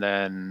 and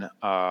then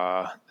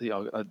a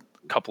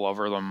couple of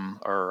them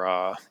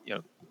are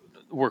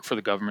work for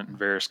the government in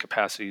various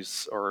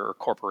capacities or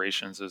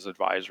corporations as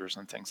advisors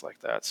and things like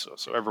that. So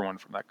everyone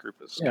from that group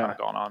has kind of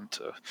gone on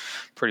to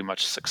pretty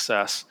much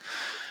success.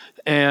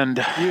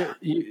 And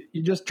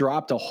you just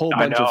dropped a whole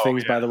bunch of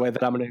things, by the way,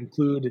 that I'm going to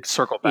include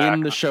circle back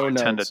in the show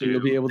notes. So you'll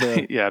be able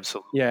to, yeah,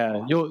 absolutely.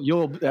 Yeah,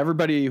 you'll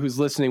everybody who's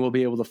listening will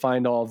be able to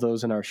find all of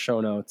those in our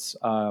show notes.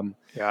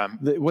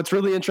 What's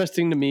really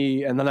interesting to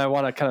me, and then I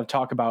want to kind of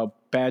talk about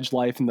badge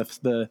life and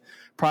the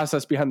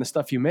process behind the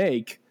stuff you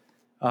make.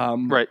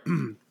 Right.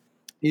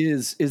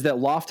 Is that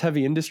Loft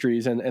Heavy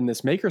Industries and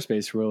this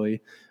makerspace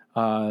really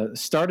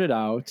started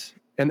out.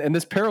 And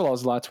this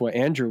parallels a lot to what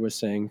Andrew was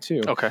saying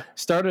too. Okay.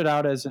 Started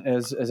out as a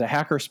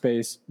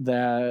hackerspace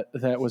that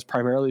was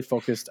primarily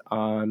focused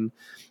on,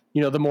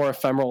 the more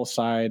ephemeral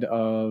side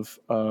of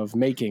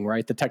making,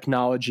 right? The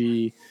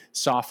technology,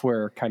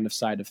 software kind of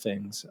side of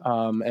things.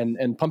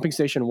 And Pumping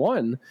Station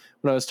 1,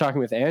 when I was talking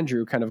with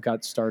Andrew, kind of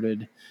got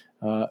started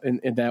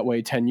in that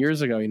way 10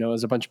 years ago.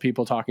 As a bunch of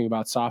people talking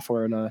about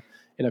software in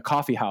a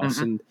coffee house,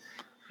 and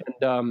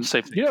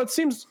it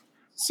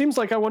seems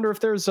like, I wonder if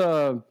there's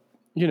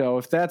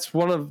if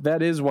that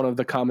is one of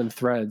the common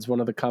threads, one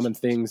of the common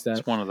things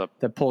that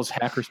pulls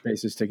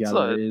hackerspaces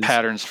together. Is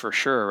patterns for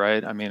sure,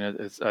 right? I mean,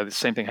 it's the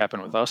same thing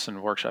happened with us in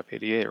Workshop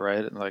 88,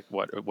 right? And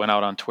it went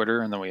out on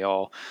Twitter, and then we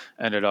all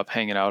ended up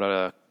hanging out at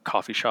a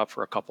coffee shop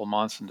for a couple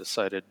months and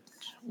decided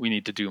we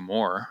need to do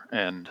more,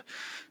 and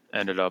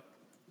ended up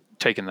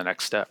taking the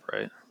next step,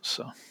 right?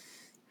 So,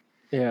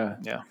 yeah.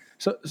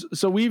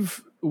 So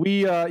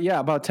we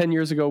about 10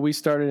 years ago, we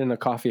started in a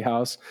coffee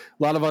house.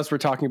 A lot of us were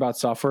talking about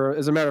software.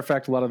 As a matter of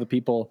fact, a lot of the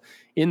people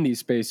in these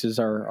spaces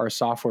are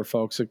software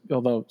folks,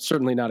 although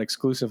certainly not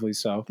exclusively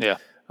so. Yeah.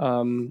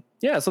 So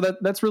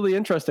that's really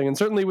interesting. And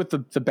certainly with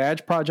the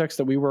badge projects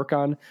that we work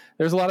on,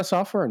 there's a lot of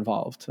software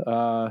involved.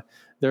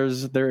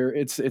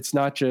 It's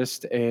not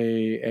just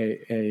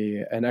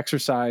an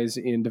exercise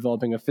in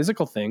developing a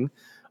physical thing,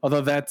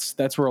 although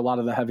that's where a lot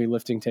of the heavy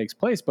lifting takes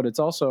place, but it's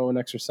also an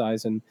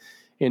exercise in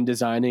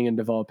designing and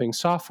developing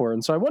software.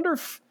 And so I wonder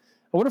if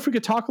we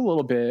could talk a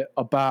little bit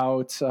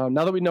about,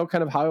 now that we know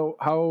kind of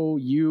how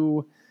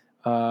you,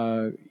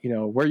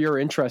 where your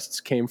interests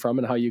came from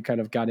and how you kind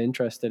of got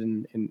interested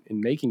in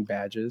making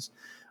badges.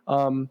 I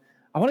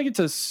want to get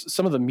to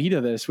some of the meat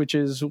of this, which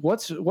is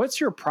what's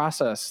your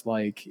process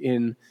like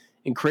in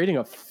creating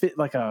a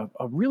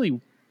really,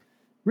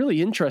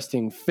 really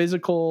interesting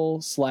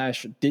physical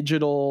 /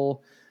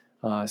 digital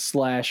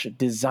 /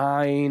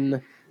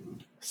 design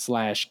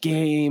 /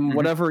 game,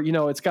 whatever,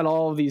 it's got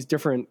all of these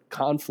different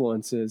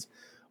confluences.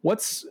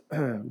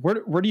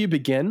 Where do you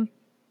begin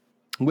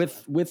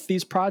with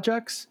these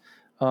projects?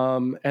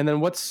 And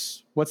then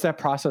what's that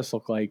process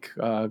look like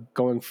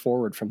going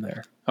forward from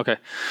there? Okay.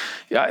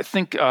 Yeah, I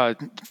think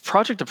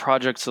project to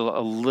project's a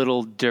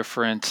little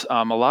different.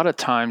 A lot of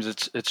times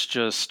it's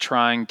just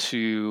trying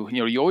to,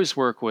 you always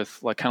work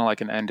with kind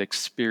of an end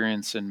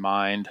experience in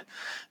mind.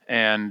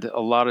 And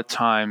a lot of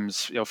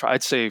times,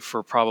 I'd say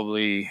for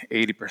probably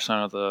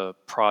 80% of the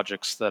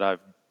projects that I've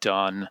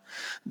done,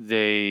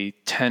 they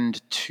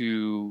tend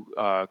to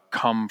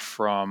come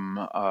from,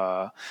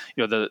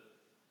 the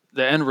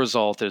end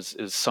result is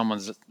someone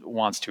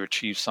wants to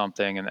achieve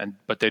something,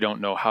 but they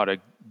don't know how to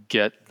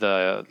get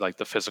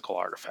the physical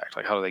artifact.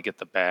 How do they get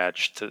the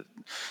badge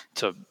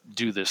to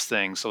do this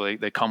thing? So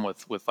they come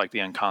with the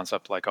end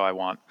concept, I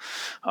want.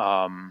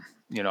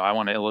 I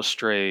want to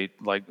illustrate,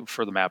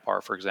 for the map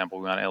art, for example,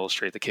 we want to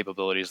illustrate the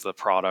capabilities of the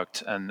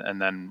product, and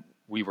then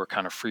we were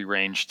kind of free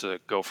range to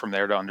go from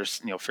there to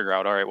figure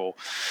out, all right, well,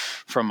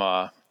 from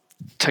a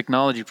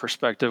technology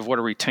perspective, what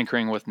are we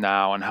tinkering with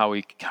now, and how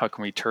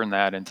can we turn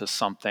that into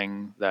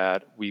something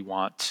that we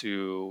want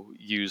to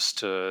use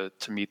to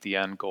meet the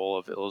end goal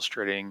of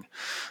illustrating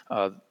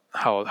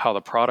how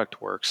the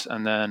product works.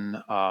 And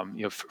then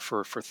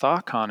for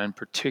ThoughtCon in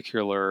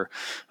particular,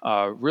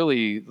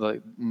 really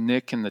like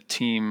Nick and the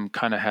team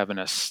kind of have an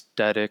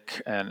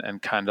aesthetic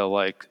and kind of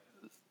like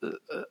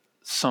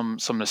some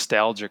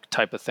nostalgic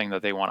type of thing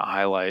that they want to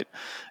highlight.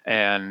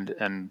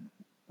 And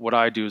what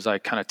I do is I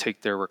kind of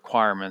take their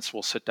requirements.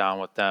 We'll sit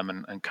down with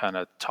them and kind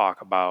of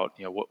talk about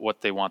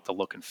what they want the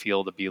look and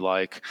feel to be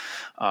like.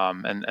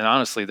 And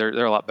honestly,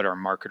 they're a lot better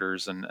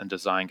marketers and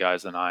design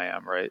guys than I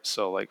am, right?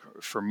 So like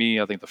for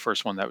me, I think the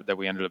first one that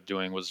we ended up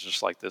doing was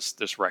just like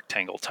this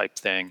rectangle type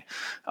thing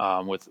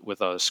with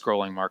a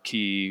scrolling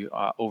marquee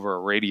over a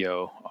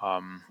radio,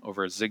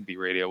 over a Zigbee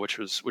radio, which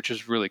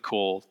is really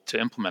cool to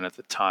implement at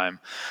the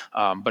time.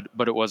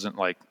 But it wasn't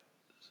like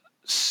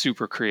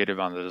super creative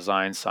on the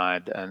design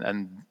side,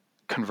 and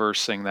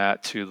conversing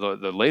that to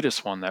the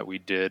latest one that we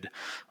did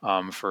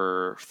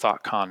for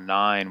ThoughtCon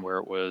 9, where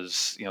it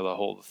was, the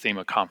whole theme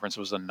of conference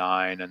was a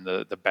 9, and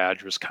the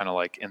badge was kind of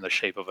like in the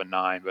shape of a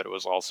 9, but it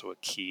was also a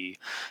key,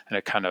 and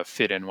it kind of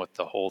fit in with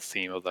the whole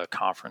theme of the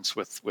conference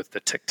with the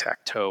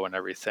tic-tac-toe and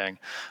everything.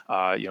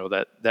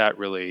 That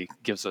really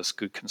gives us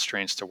good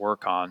constraints to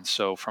work on.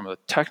 So from a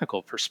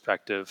technical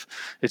perspective,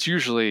 it's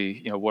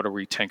usually, what are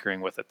we tinkering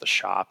with at the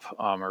shop,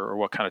 or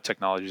what kind of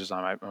technologies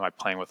am I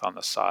playing with on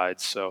the side?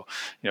 So,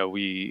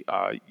 we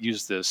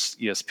use this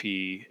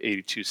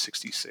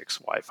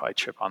ESP8266 Wi-Fi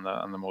chip on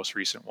the most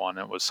recent one.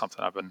 It was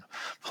something I've been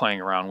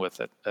playing around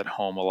with at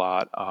home a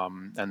lot.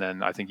 And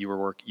then I think you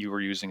were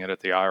using it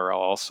at the IRL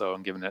also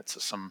and giving it to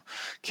some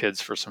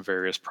kids for some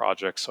various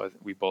projects. So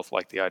we both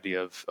like the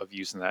idea of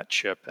using that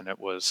chip, and it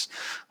was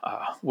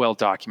well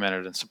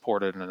documented and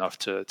supported enough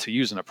to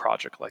use in a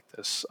project like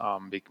this.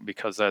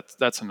 Because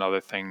that's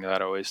another thing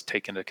that I always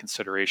take into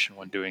consideration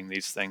when doing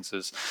these things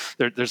is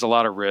there's a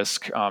lot of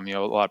risk.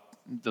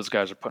 Those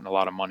guys are putting a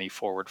lot of money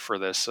forward for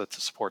this to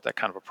support that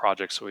kind of a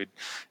project. So we'd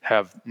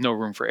have no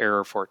room for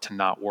error for it to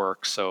not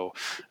work. So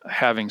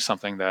having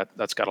something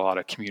that's got a lot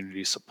of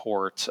community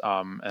support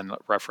and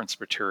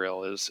reference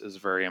material is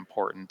very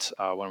important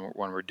when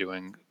we're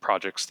doing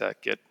projects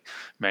that get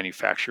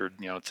manufactured,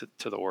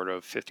 to the order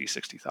of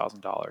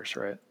 $50,000-$60,000,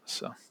 right?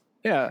 So.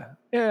 Yeah.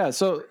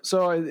 So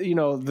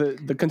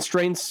the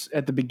constraints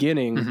at the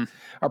beginning Mm-hmm.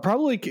 are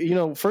probably,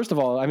 first of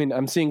all, I mean,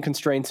 I'm seeing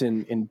constraints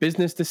in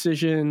business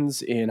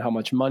decisions, in how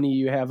much money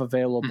you have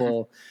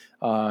available.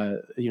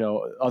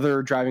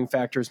 Other driving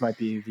factors might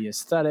be the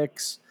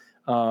aesthetics,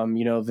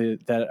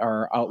 that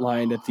are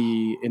outlined at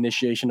the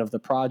initiation of the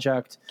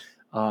project.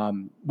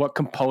 What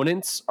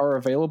components are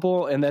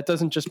available, and that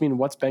doesn't just mean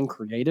what's been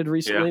created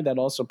recently. Yeah. That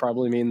also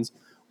probably means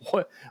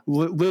what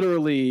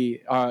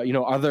literally,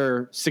 are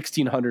there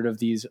 1,600 of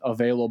these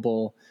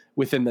available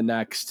within the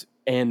next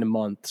n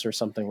months or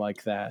something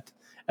like that?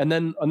 And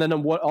then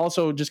what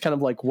also just kind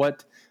of like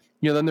what,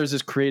 then there's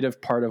this creative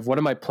part of what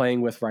am I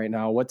playing with right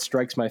now? What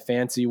strikes my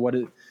fancy? What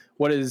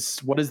is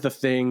the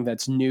thing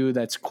that's new,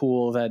 that's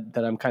cool, that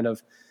I'm kind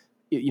of,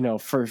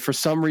 for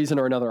some reason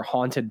or another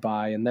haunted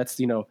by? And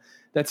that's,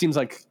 that seems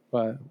like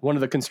one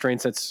of the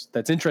constraints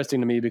that's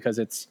interesting to me, because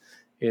it's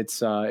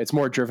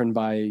more driven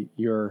by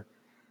your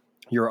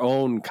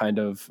own kind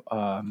of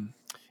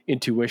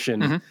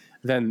intuition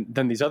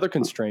than these other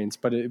constraints.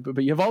 But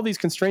you have all these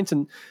constraints,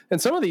 and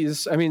some of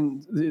these, I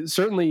mean,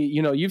 certainly,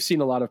 you've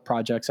seen a lot of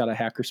projects out of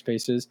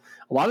hackerspaces.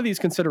 A lot of these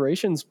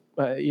considerations,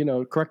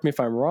 correct me if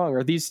I'm wrong,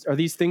 are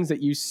these things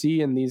that you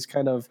see in these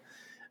kind of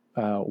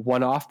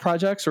one-off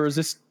projects, or is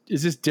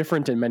this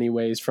different in many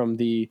ways from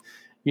the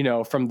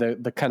from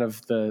the kind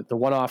of the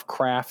one-off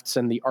crafts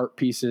and the art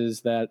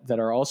pieces that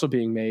are also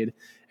being made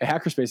at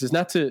hackerspaces?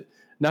 Not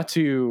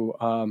to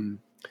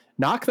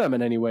knock them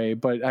in any way,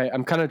 but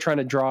I'm kind of trying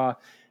to draw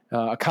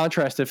a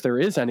contrast, if there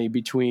is any,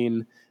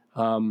 between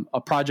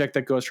a project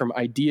that goes from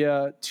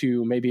idea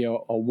to maybe a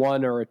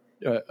one or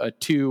a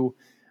two,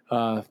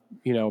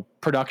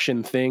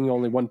 production thing.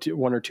 Only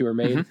one or two are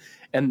made,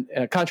 and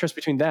a contrast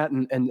between that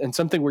and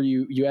something where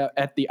you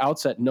at the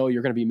outset know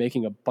you're going to be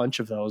making a bunch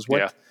of those.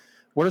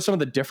 What are some of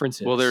the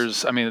differences? Well,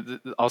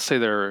 I'll say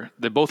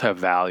they both have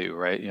value,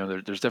 right?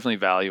 There's definitely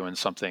value in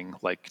something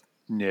like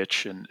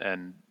niche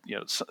and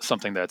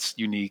something that's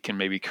unique and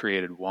maybe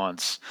created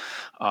once,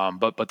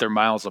 but they're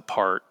miles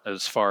apart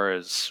as far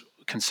as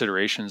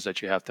considerations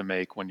that you have to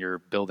make when you're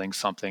building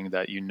something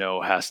that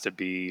has to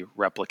be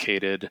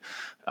replicated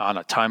on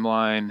a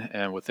timeline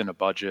and within a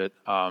budget.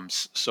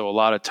 So a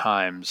lot of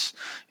times,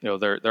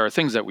 there are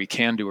things that we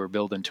can do or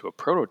build into a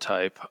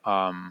prototype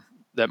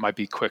that might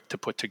be quick to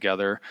put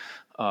together,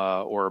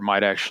 or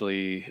might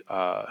actually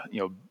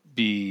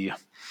be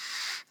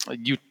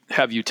you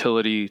have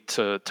utility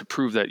to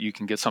prove that you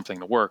can get something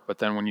to work. But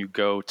then when you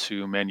go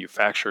to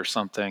manufacture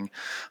something,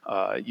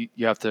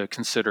 you have to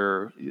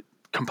consider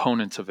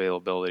components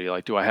availability.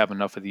 Like, do I have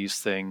enough of these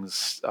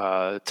things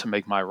to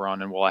make my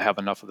run, and will I have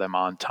enough of them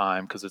on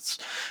time? Because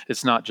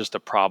it's not just a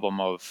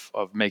problem of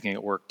making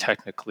it work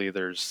technically.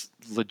 There's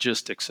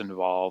logistics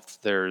involved.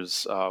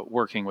 There's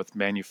working with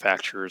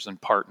manufacturers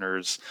and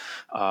partners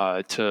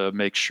to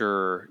make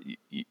sure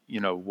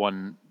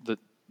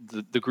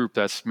the group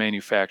that's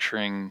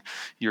manufacturing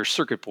your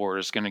circuit board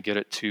is going to get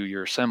it to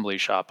your assembly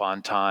shop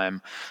on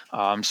time,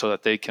 so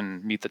that they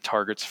can meet the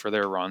targets for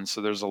their runs.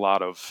 So there's a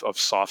lot of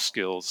soft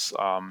skills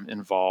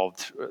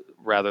involved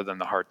rather than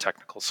the hard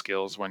technical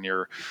skills when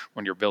you're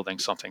building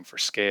something for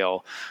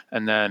scale.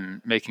 And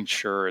then making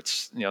sure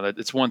that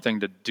it's one thing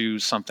to do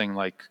something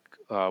like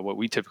what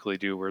we typically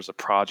do, where it's a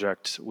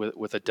project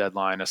with a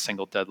deadline, a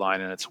single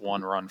deadline, and it's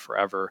one run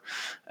forever.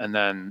 And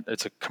then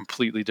it's a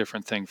completely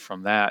different thing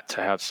from that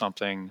to have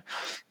something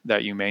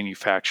that you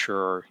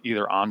manufacture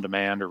either on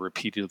demand or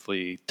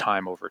repeatedly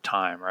time over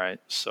time, right?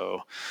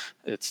 So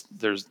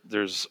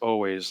there's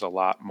always a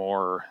lot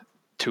more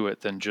to it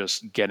than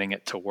just getting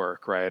it to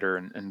work, right? Or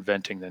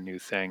inventing the new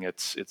thing.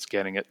 It's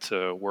getting it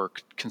to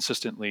work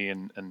consistently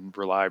and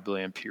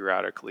reliably and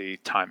periodically,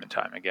 time and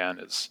time again.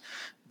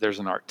 There's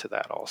an art to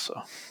that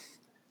also.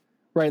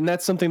 Right. And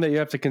that's something that you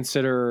have to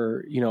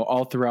consider,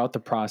 all throughout the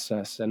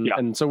process.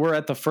 And so we're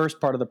at the first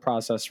part of the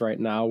process right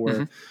now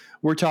where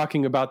we're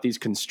talking about these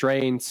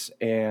constraints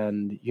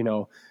and,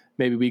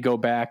 maybe we go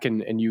back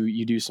and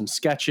you do some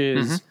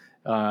sketches.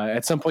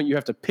 At some point you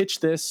have to pitch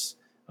this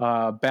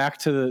back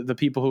to the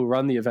people who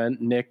run the event,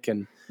 Nick,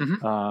 and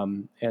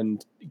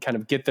kind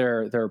of get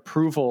their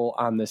approval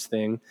on this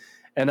thing.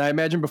 And I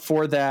imagine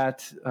before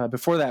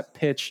that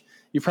pitch,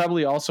 you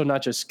probably also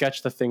not just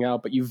sketched the thing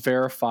out, but you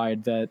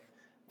verified that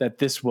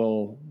this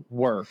will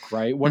work,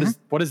 right? What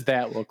does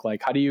that look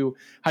like? How do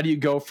you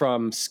go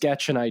from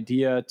sketch an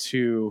idea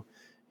to,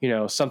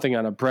 something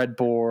on a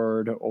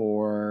breadboard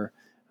or,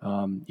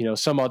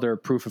 some other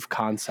proof of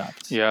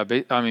concept? Yeah.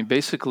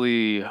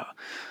 Basically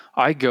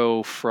I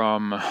go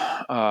from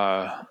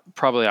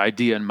probably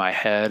idea in my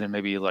head and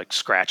maybe like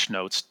scratch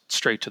notes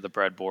straight to the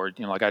breadboard.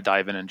 Like I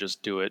dive in and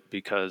just do it,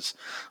 because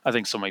I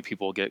think so many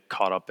people get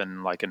caught up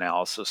in like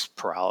analysis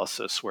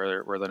paralysis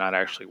where they're not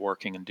actually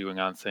working and doing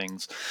on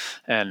things.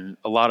 And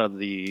a lot of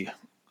the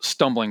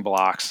stumbling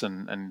blocks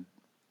and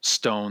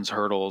stones,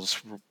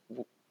 hurdles,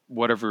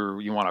 whatever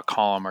you want to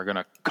call them, are going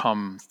to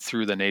come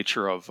through the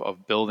nature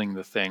of building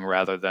the thing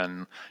rather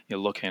than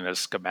looking at a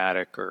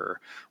schematic or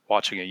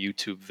watching a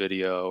YouTube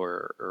video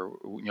or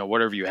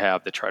whatever you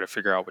have to try to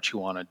figure out what you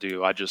want to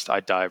do. I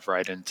dive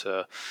right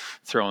into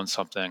throwing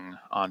something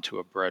onto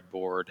a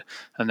breadboard,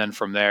 and then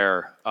from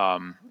there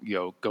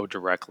go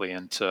directly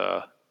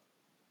into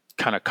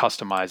kind of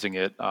customizing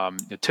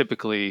it.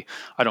 Typically,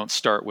 I don't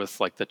start with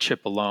like the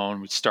chip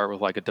alone. We start with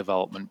like a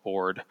development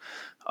board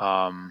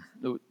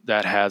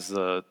that has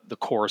the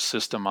core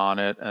system on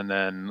it, and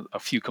then a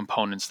few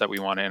components that we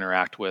want to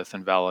interact with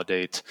and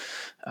validate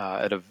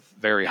at a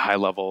very high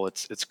level.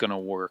 It's going to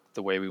work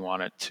the way we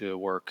want it to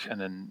work,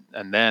 and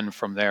then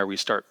from there we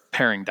start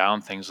paring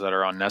down things that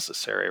are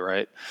unnecessary,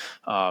 right?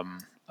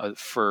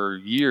 For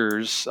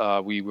years,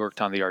 we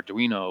worked on the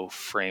Arduino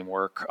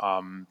framework.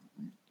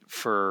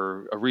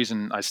 For a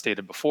reason I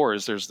stated before,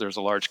 is there's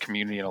a large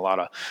community and a lot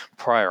of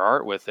prior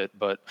art with it,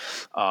 but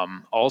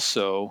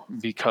also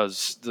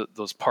because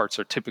those parts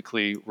are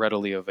typically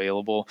readily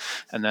available,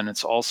 and then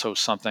it's also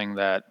something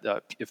that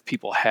if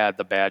people had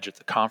the badge at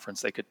the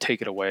conference, they could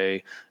take it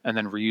away and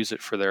then reuse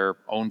it for their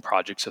own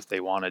projects if they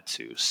wanted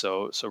to.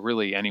 So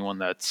really anyone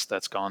that's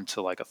gone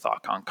to like a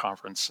ThoughtCon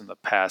conference in the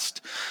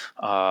past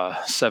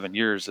 7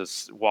 years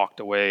has walked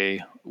away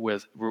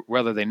with,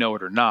 whether they know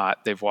it or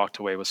not, they've walked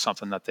away with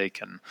something that they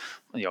can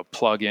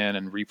plug in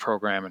and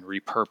reprogram and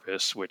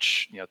repurpose,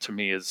 which to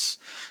me is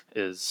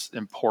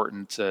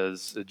important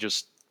as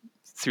just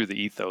through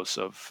the ethos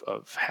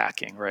of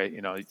hacking, right?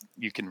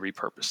 You can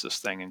repurpose this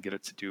thing and get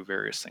it to do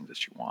various things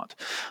that you want.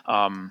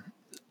 Go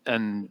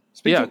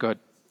ahead.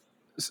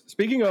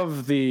 Speaking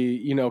of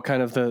the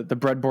kind of the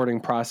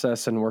breadboarding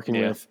process and working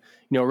with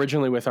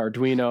originally with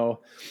Arduino,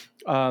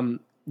 and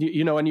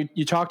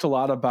you talked a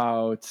lot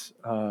about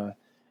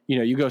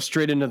you go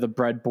straight into the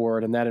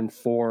breadboard and that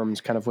informs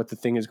kind of what the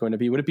thing is going to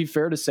be. Would it be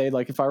fair to say,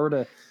 like, if I were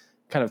to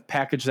kind of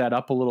package that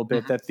up a little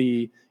bit, that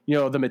the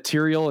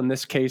material, in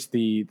this case,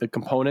 the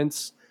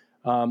components,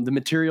 the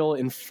material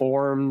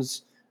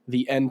informs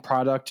the end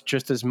product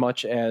just as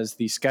much as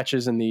the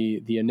sketches and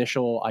the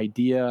initial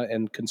idea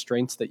and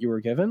constraints that you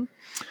were given?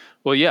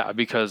 Well, yeah,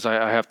 because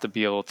I have to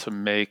be able to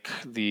make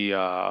the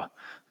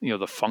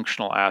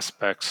functional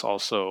aspects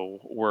also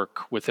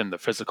work within the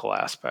physical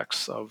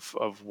aspects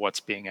of what's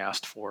being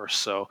asked for.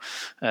 So,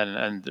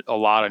 and a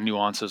lot of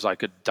nuances I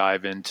could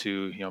dive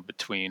into,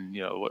 between,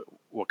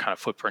 what kind of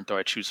footprint do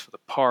I choose for the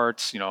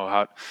parts?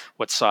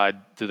 What side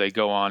do they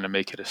go on to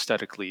make it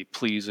aesthetically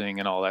pleasing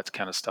and all that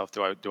kind of stuff?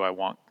 Do I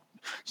want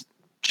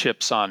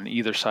chips on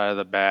either side of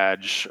the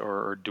badge,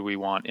 or do we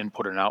want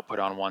input and output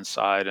on one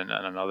side and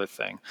another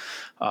thing?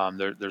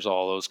 There's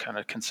all those kind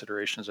of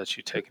considerations that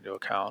you take into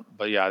account.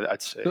 But yeah,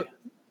 I'd say.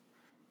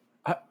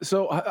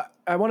 So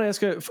I want to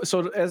ask you,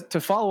 to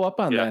follow up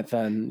on that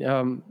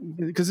then,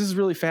 because this is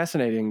really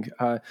fascinating.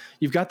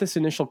 You've got this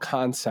initial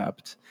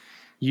concept.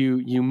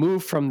 You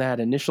move from that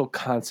initial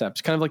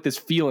concept, kind of like this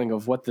feeling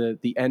of what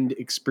the end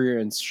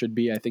experience should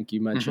be, I think you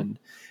mentioned.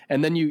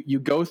 And then you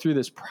go through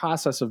this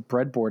process of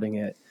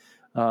breadboarding it.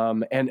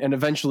 And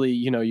eventually,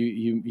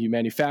 you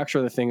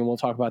manufacture the thing, and we'll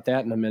talk about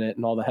that in a minute,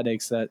 and all the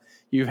headaches that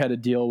you've had to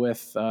deal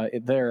with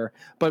there.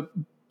 But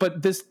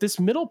this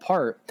middle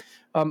part,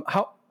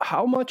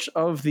 how much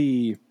of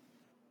the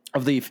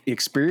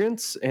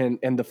experience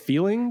and the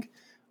feeling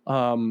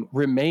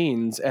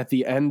remains at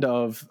the end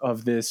of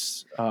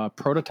this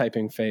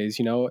prototyping phase?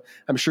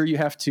 I'm sure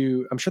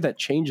that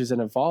changes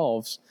and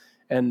evolves,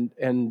 and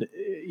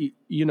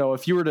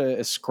if you were to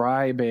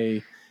ascribe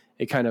a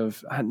kind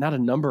of, not a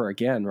number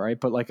again, right,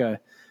 but like an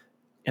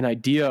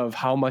idea of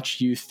how much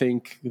you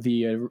think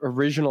the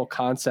original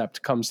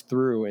concept comes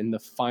through in the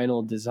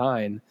final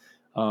design,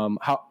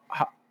 how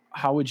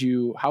would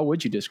you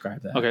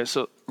describe that? Okay,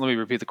 so let me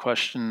repeat the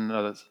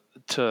question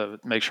to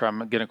make sure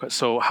I'm getting it.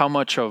 So how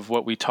much of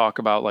what we talk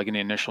about, like in the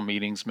initial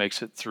meetings,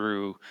 makes it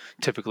through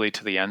typically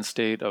to the end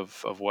state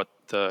of what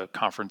the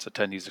conference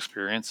attendees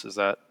experience? Is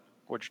that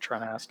what you're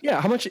trying to ask? Yeah,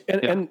 how much?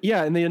 And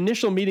in the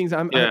initial meetings,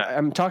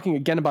 I'm talking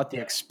again about the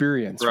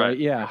experience, right?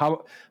 Yeah,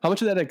 how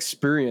much of that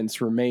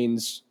experience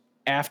remains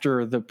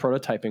after the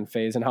prototyping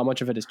phase, and how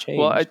much of it has changed?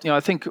 Well, I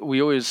think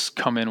we always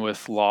come in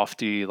with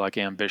lofty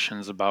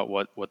ambitions about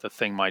what the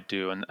thing might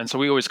do, and so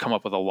we always come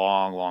up with a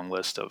long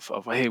list of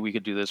hey, we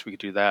could do this, we could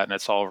do that, and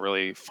it's all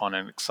really fun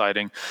and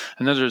exciting.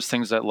 And then there's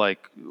things that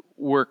like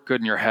work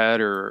good in your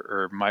head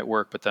or might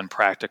work, but then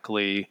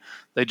practically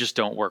they just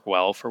don't work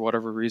well for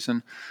whatever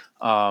reason.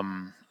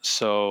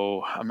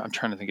 So I'm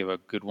trying to think of a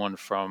good one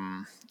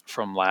from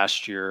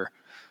last year.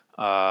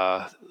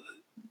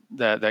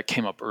 That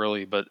came up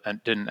early, but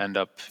didn't end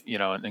up,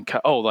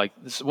 like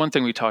this one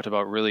thing we talked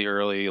about really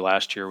early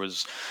last year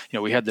was,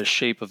 we had the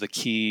shape of the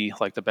key,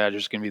 like the badge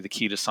is going to be the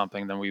key to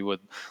something. Then we would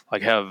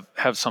like have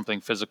something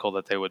physical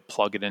that they would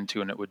plug it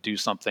into and it would do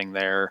something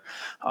there.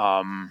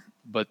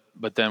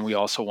 But then we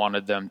also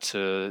wanted them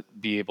to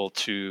be able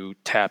to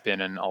tap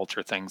in and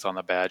alter things on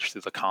the badge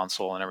through the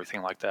console and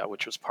everything like that,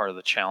 which was part of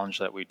the challenge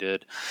that we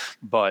did.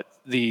 But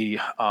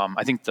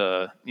I think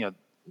the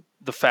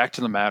fact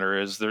of the matter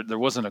is there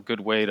wasn't a good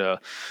way to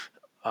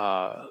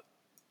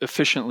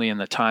efficiently in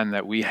the time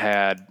that we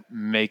had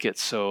make it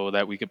so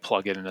that we could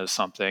plug it into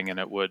something and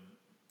it would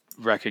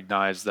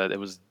recognize that it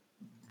was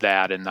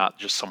that and not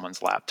just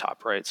someone's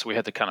laptop, right? So we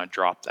had to kind of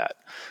drop that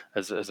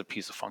as a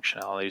piece of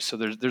functionality. So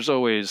there's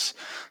always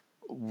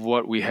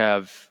what we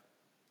have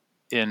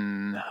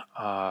in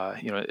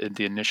in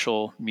the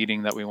initial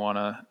meeting that we want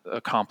to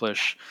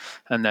accomplish,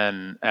 and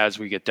then as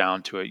we get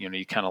down to it,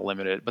 you kind of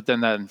limit it, but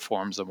then that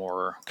informs a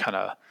more kind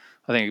of,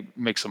 I think it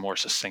makes a more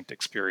succinct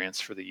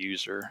experience for the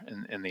user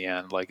in the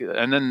end. Like,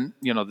 and then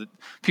the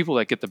people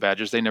that get the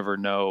badges, they never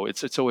know.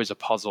 It's always a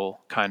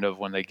puzzle kind of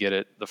when they get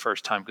it the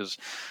first time, because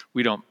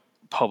we don't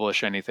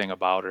publish anything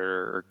about it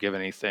or give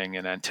anything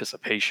in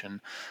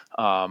anticipation.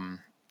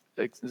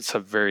 It's a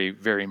very,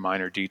 very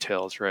minor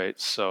details, right?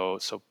 So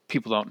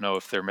people don't know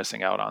if they're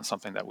missing out on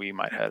something that we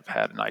might have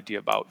had an idea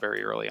about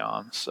very early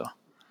on. So,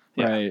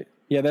 yeah. Right.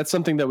 Yeah, that's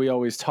something that we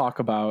always talk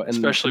about, and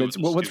especially and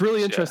what's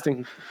really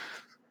interesting.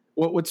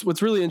 Yeah.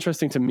 What's really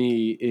interesting to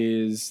me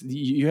is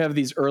you have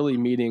these early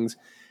meetings,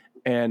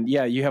 and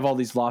you have all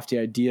these lofty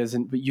ideas,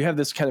 but you have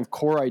this kind of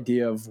core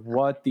idea of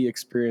what the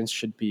experience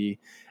should be,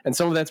 and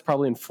some of that's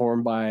probably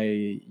informed by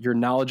your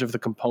knowledge of the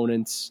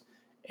components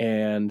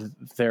and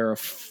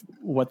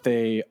what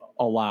they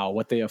allow,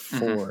 what they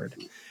afford.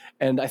 Mm-hmm.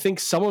 And I think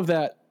some of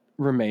that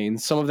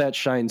remains, some of that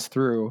shines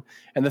through,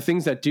 and the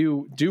things that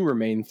do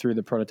remain through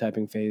the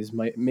prototyping phase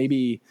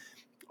maybe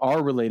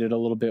are related a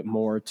little bit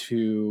more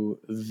to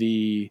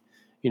the,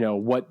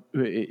 what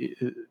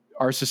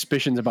our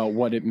suspicions about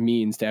what it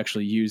means to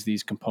actually use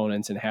these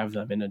components and have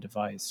them in a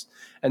device.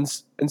 And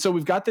so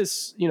we've got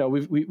this,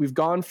 we've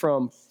gone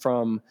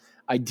from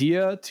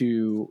idea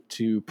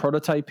to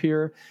prototype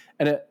here.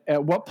 And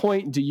at what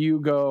point do you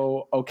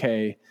go,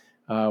 okay,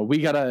 we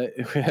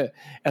gotta,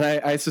 and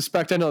I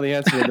suspect I know the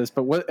answer to this,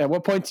 but at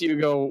what point do you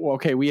go,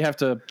 okay, we have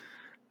to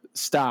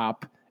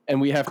stop and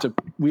we have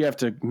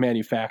to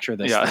manufacture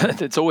this? Yeah,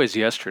 thing? It's always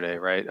yesterday,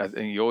 right? I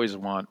think you always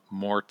want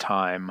more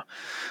time.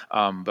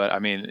 But I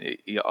mean,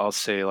 I'll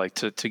say like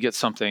to get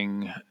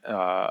something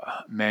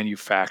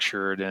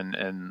manufactured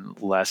in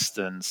less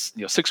than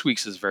 6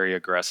 weeks is very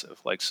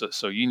aggressive. Like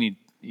so you need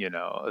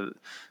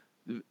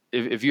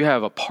if you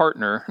have a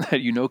partner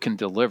that can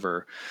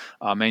deliver,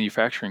 a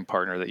manufacturing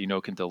partner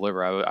that can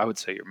deliver, I would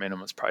say your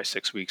minimum is probably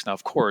 6 weeks. Now,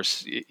 of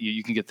course,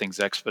 you can get things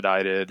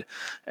expedited,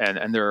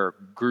 and there are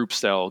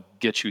groups that'll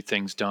get you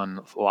things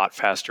done a lot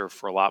faster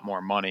for a lot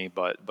more money.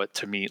 But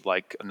to meet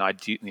like an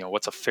idea,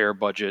 what's a fair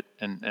budget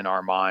in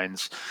our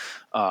minds,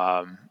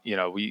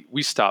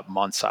 we stop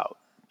months out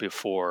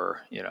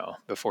before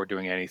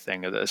doing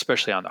anything,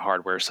 especially on the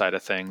hardware side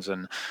of things.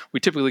 And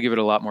we typically give it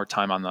a lot more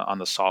time on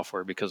the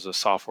software, because the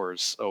software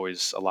is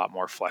always a lot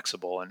more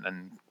flexible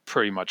and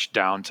pretty much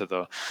down to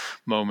the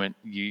moment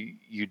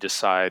you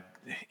decide,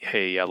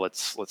 hey, yeah,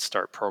 let's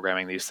start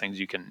programming these things.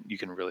 You can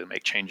really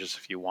make changes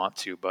if you want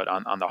to, but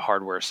on the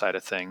hardware side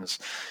of things,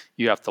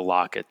 you have to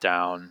lock it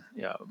down,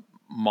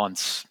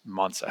 months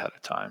ahead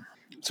of time.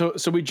 So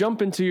we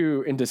jump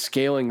into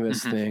scaling this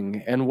mm-hmm.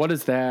 thing, and what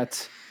is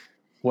that?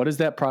 What does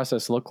that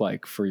process look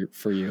like for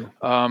you?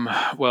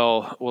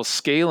 Well,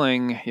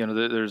 scaling,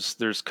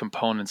 there's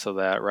components of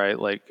that, right?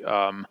 Like,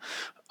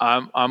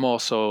 I'm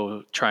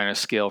also trying to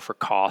scale for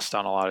cost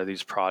on a lot of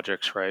these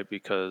projects, right?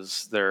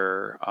 Because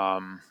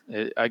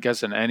I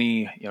guess in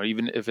any,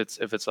 even if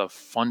it's a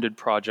funded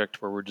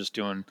project where we're just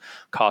doing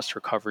cost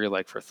recovery,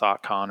 like for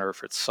ThoughtCon, or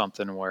if it's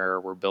something where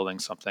we're building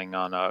something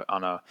on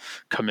a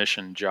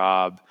commission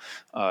job,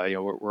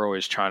 we're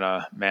always trying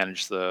to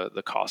manage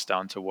the cost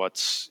down to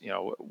what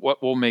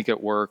will make it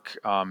work,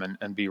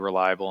 and be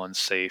reliable and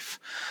safe.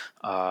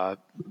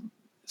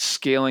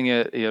 Scaling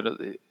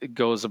it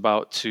goes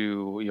about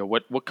to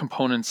what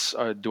components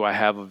do I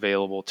have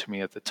available to me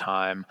at the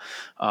time.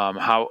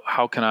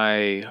 How can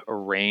I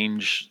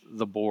arrange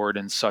the board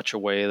in such a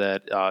way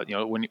that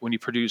when you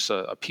produce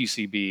a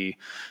PCB,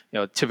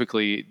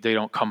 typically they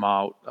don't come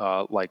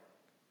out like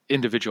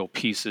individual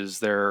pieces.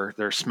 They're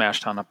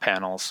smashed on a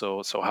panel.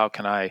 So how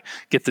can I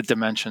get the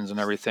dimensions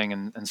and everything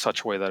in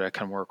such a way that I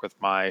can work with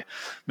my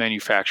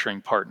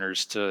manufacturing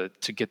partners to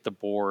get the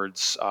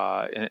boards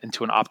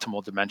into an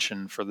optimal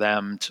dimension for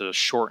them to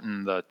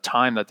shorten the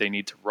time that they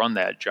need to run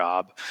that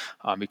job,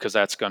 because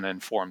that's going to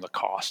inform the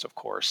cost, of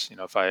course.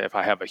 If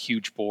I have a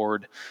huge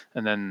board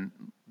and then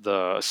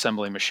the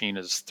assembly machine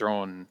is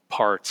throwing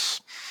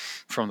parts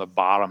from the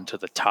bottom to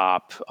the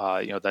top,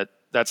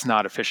 that's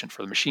not efficient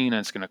for the machine, and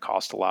it's going to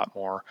cost a lot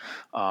more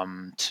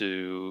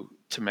to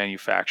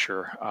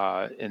manufacture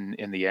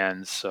in the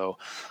end. So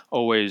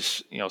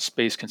always,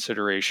 space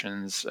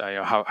considerations.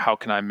 How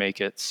can I make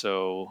it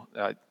so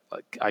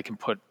I can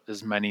put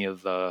as many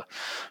of the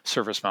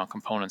surface mount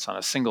components on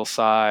a single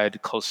side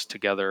close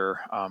together,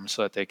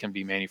 so that they can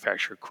be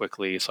manufactured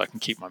quickly, so I can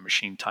keep my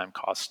machine time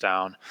costs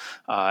down.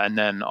 And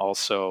then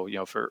also,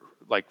 for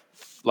like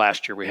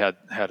last year, we had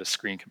a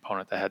screen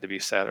component that had to be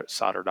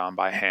soldered on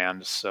by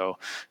hand. So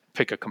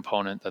pick a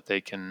component that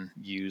they can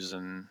use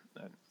and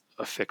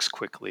affix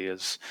quickly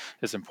is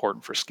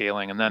important for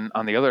scaling. And then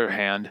on the other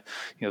hand,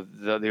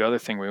 the other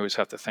thing we always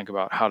have to think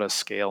about how to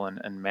scale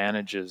and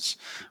manage is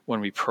when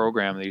we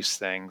program these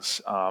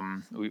things,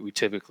 we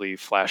typically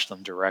flash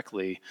them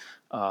directly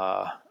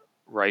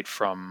right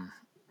from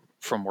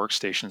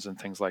workstations and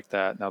things like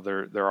that. Now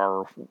there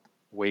are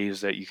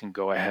ways that you can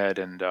go ahead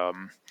and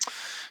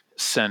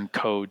send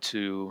code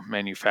to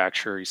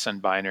manufacturer. You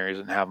send binaries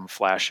and have them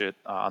flash it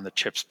on the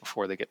chips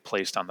before they get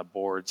placed on the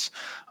boards.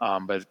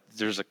 But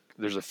there's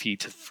a fee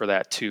for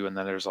that too, and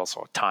then there's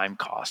also a time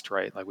cost,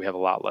 right? Like we have a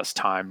lot less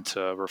time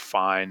to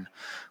refine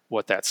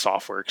what that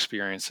software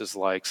experience is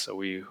like, so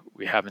we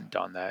haven't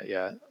done that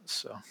yet.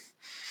 So.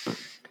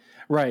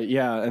 Right.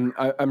 Yeah, and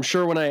I'm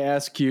sure when I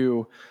ask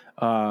you,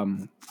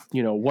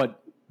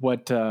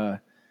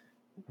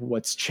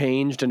 what's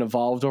changed and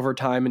evolved over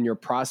time in your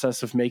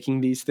process of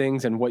making these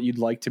things and what you'd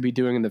like to be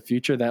doing in the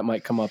future, that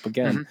might come up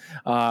again.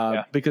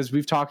 Because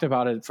we've talked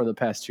about it for the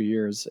past 2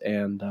 years,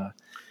 and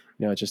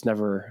it just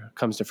never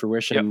comes to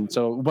fruition. Yep.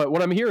 So, but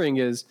what I'm hearing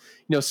is,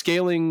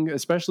 scaling,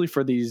 especially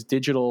for these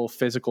digital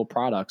physical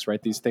products,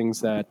 right? These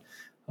things that,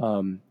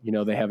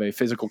 they have a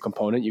physical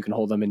component, you can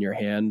hold them in your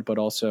hand, but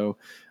also,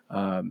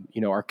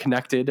 are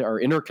connected, are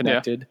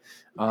interconnected,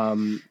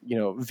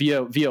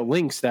 via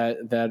links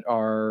that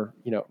are,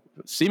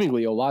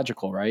 seemingly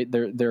illogical, right?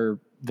 They're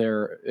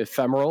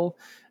ephemeral.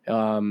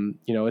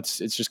 It's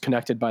just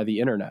connected by the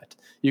internet.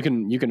 You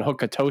can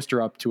hook a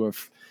toaster up to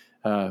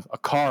a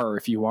car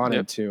if you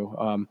wanted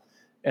to,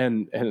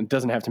 and it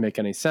doesn't have to make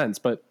any sense.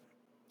 But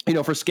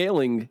for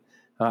scaling,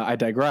 I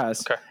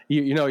digress.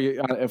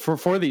 Okay.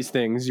 For these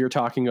things, you're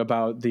talking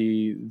about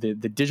the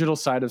digital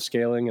side of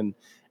scaling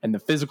and the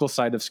physical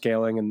side of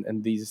scaling,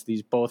 and these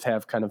both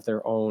have kind of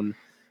their own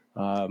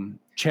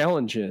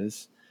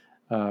challenges.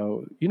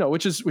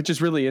 Which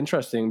is really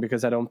interesting,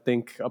 because I don't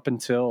think up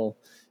until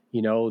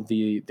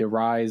the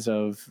rise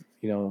of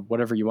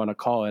whatever you want to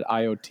call it,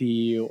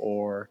 IoT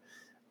or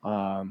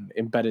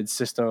embedded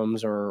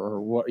systems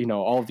or what,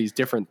 all of these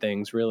different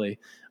things, really,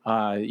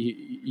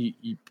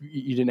 you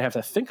didn't have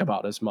to think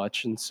about as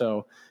much. And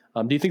so,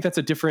 do you think it's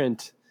a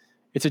different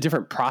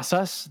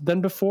process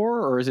than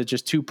before, or is it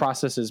just two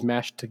processes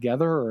mashed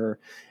together, or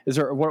is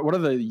there, what are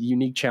the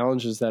unique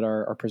challenges that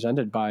are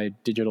presented by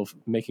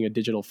making a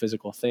digital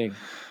physical thing?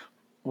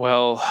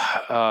 Well,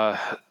 the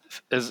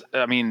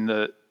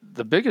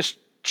biggest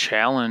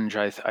challenge,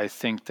 I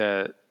think,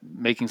 that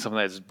making something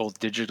that's both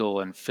digital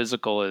and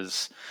physical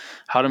is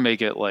how to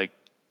make it like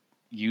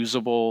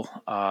usable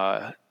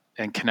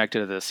and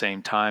connected at the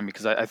same time.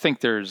 Because I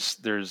think there's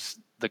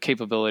the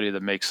capability to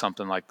make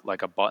something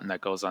like a button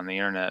that goes on the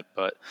internet,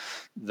 but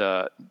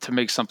to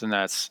make something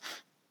that's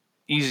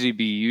easy to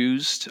be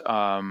used,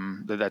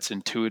 that's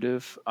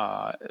intuitive,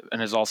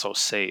 and is also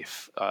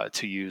safe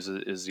to use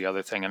is the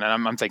other thing. And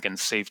I'm thinking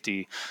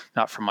safety,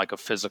 not from like a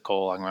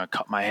physical, I'm going to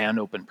cut my hand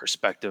open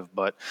perspective,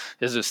 but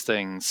is this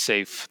thing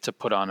safe to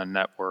put on a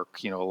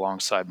network,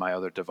 alongside my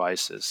other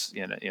devices,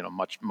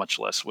 much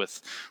less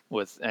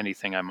with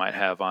anything I might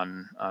have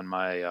on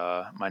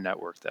my my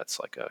network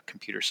that's like a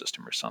computer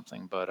system or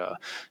something. But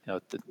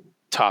the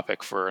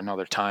topic for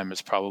another time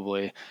is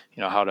probably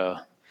how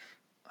to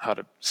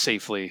to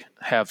safely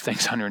have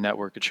things on your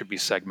network. It should be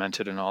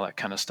segmented and all that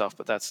kind of stuff.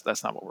 But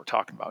that's not what we're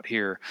talking about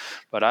here.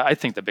 But I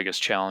think the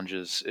biggest challenge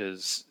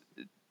is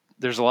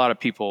there's a lot of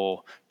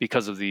people,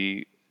 because of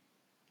the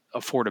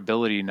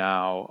affordability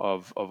now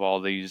of all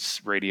these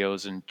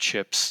radios and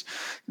chips,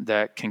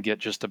 that can get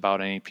just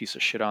about any piece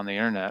of shit on the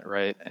internet,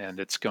 right? And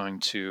it's going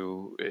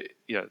to,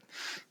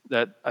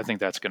 that I think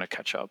that's going to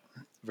catch up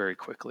very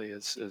quickly.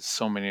 Is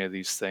so many of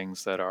these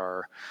things that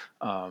are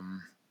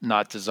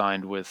not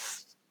designed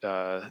with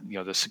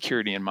the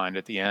security in mind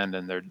at the end,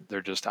 and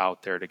they're just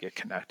out there to get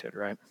connected,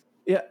 right?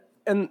 Yeah.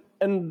 And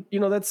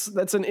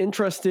that's an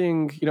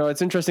interesting,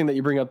 it's interesting that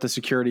you bring up the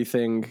security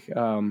thing.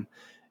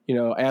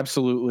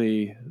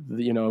 Absolutely,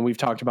 and we've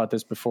talked about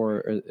this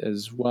before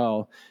as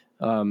well.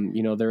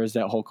 There is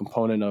that whole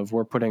component of,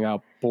 we're putting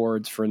out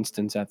boards, for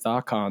instance, at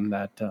ThoughtCon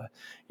that,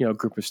 a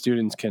group of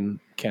students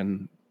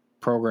can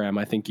program.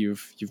 I think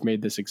you've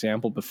made this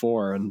example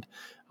before, and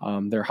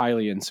they're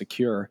highly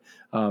insecure.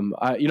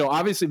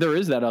 Obviously there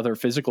is that other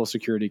physical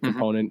security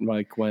component,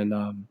 like when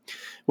the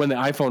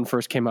iPhone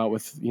first came out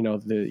with,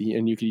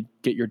 and you could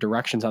get your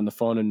directions on the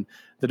phone, and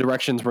the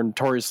directions were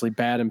notoriously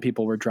bad, and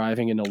people were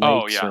driving into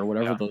lakes or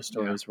whatever those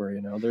stories were.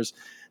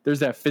 There's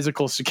that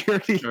physical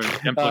security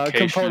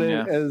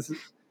component as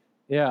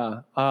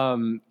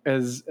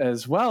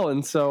well.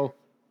 And so,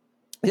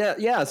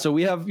 so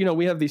we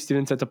have these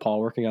students at DePaul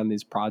working on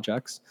these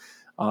projects.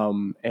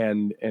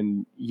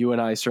 And you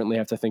and I certainly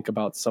have to think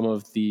about some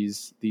of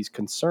these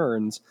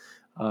concerns.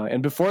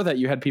 And before that,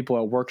 you had people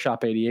at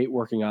Workshop 88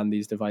 working on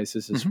these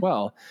devices as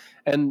well.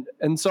 And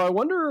so I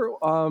wonder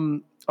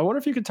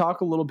if you could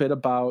talk a little bit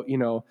about,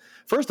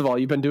 first of all,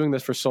 you've been doing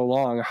this for so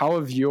long. How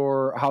has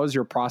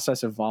your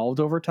process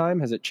evolved over time?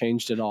 Has it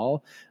changed at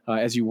all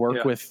as you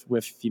work with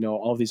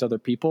all these other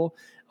people?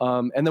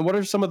 And then what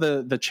are some of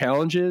the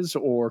challenges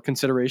or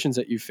considerations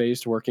that you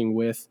faced working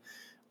with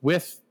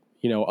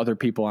other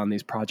people on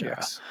these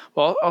projects? Yeah.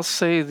 Well, I'll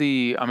say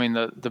the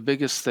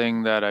biggest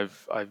thing that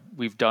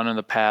we've done in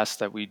the past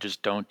that we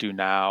just don't do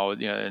now,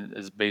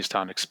 is based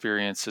on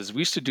experiences. We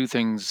used to do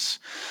things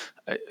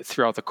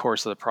throughout the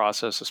course of the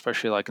process,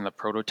 especially like in the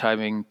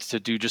prototyping,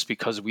 to do just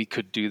because we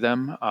could do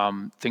them.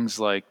 Things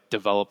like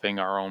developing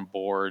our own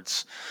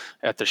boards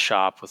at the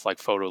shop with like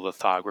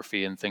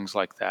photolithography and things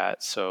like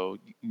that. So,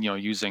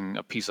 using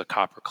a piece of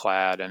copper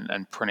clad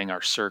and printing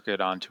our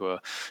circuit onto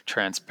a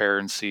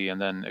transparency, and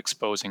then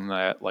exposing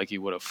that like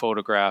you would a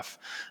photograph,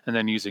 and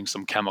then using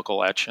some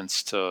chemical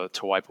etchants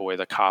to wipe away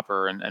the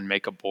copper and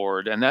make a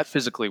board. And that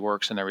physically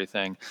works and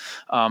everything.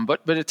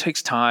 But it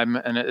takes time,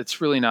 and it's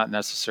really not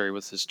necessary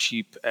with this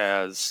cheap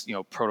as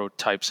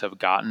prototypes have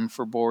gotten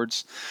for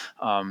boards.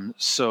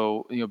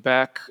 So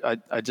back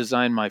I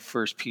designed my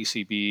first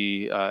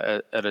PCB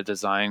at a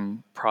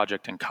design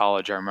project in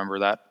college. I remember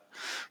that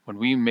when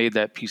we made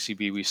that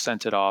PCB, we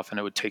sent it off, and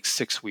it would take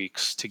 6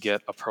 weeks to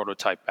get a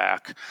prototype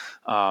back.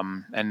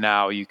 And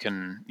now you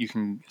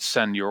can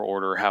send your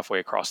order halfway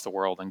across the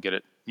world and get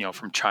it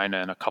from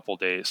China in a couple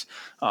days,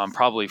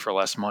 probably for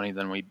less money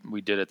than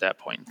we did at that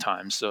point in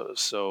time.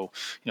 So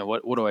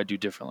what do I do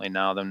differently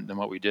now than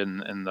what we did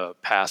in the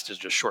past is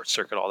just short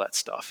circuit all that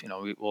stuff.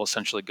 We'll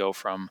essentially go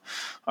from,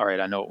 all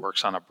right, I know it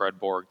works on a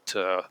breadboard,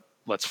 to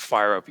let's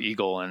fire up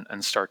Eagle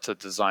and start to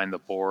design the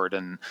board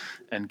and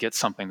get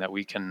something that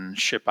we can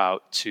ship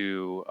out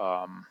to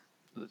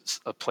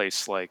a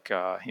place like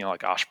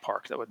like Osh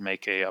Park that would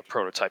make a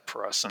prototype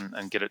for us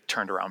and get it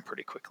turned around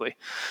pretty quickly.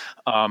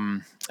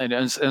 And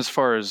as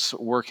far as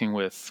working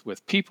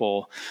with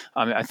people,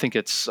 I think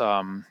it's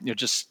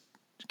just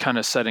kind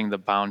of setting the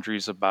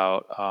boundaries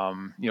about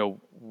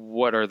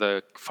what are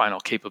the final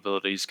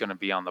capabilities going to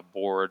be on the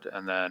board,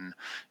 and then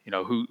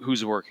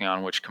who's working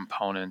on which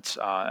component,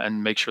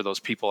 and make sure those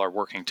people are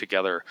working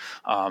together,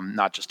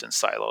 not just in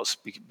silos.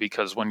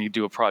 Because when you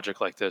do a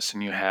project like this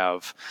and you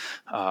have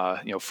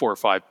 4 or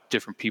 5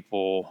 different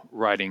people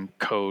writing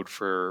code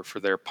for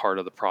their part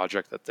of the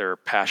project that they're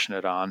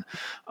passionate on,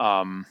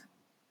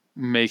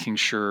 making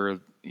sure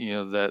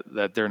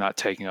that they're not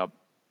taking up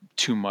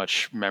too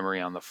much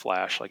memory on the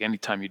flash. Like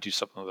anytime you do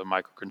something with a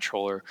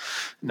microcontroller,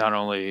 not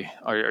only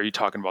are you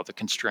talking about the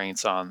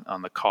constraints on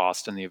the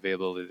cost and the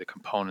availability of the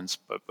components,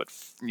 but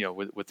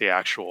with the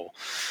actual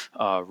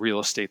real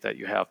estate that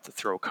you have to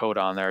throw code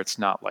on there, it's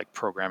not like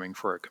programming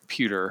for a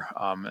computer.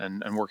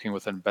 And working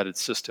with an embedded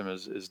system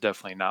is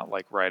definitely not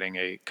like writing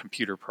a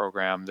computer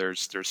program.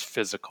 There's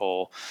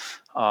physical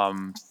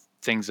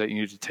things that you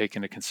need to take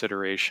into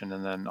consideration,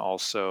 and then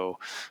also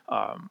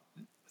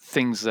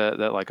things that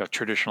like a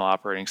traditional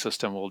operating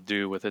system will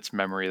do with its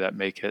memory that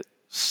make it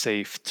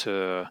safe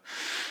to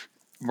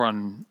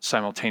run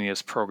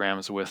simultaneous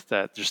programs with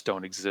that just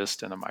don't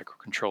exist in a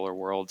microcontroller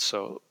world.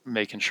 So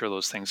making sure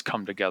those things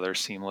come together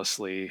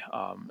seamlessly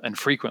and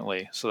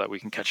frequently, so that we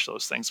can catch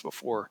those things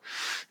before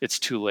it's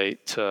too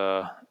late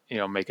to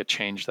make a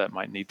change that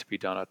might need to be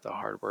done at the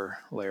hardware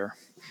layer.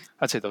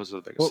 I'd say those are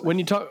the biggest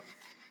things.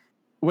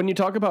 When you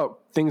talk about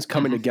things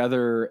coming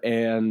together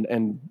and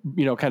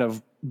kind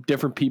of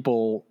different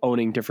people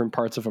owning different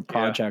parts of a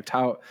project,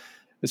 how,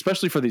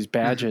 especially for these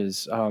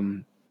badges,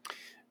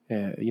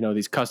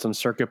 these custom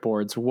circuit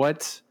boards.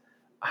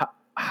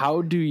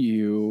 How do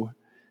you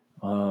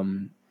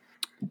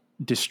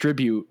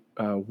distribute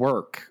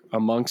work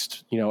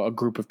amongst a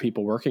group of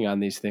people working on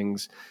these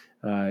things?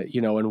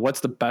 And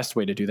what's the best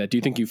way to do that? Do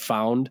you think you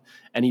found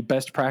any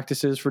best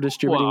practices for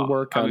distributing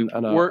work?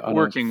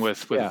 Working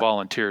with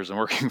volunteers and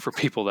working for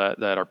people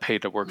that are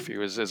paid to work for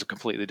you is a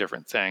completely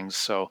different thing.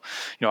 So,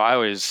 I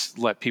always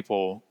let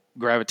people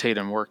gravitate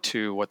and work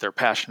to what they're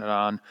passionate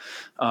on,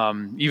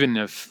 even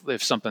if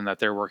something that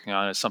they're working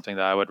on is something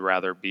that I would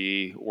rather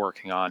be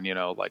working on,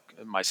 like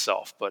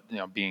myself. But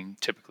being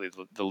typically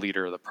the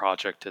leader of the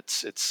project,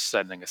 it's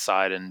setting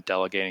aside and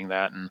delegating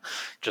that and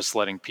just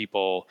letting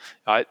people.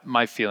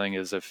 My feeling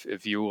is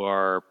if you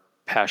are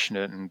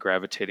passionate and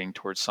gravitating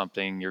towards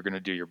something, you're going to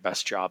do your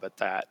best job at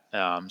that.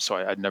 So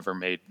I'd never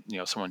made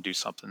someone do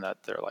something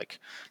that they're like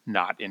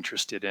not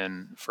interested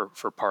in for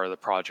part of the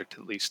project,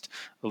 at least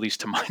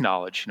to my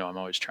knowledge. I'm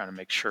always trying to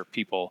make sure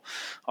people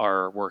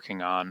are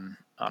working on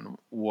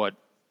what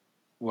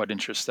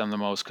interests them the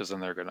most, because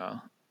then they're going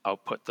to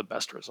output the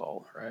best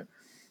result, right?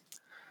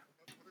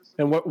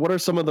 And what are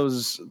some of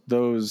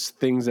those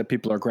things that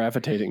people are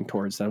gravitating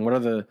towards then? What are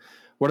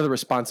the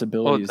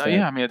responsibilities?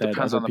 It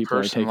depends on the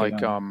person. Like,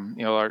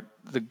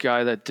 the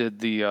guy that did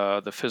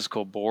the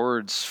physical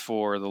boards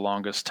for the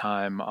longest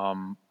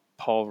time,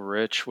 Paul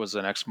Rich, was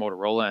an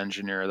ex-Motorola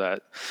engineer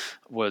that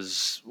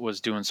was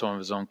doing some of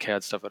his own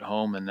CAD stuff at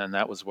home, and then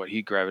that was what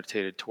he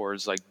gravitated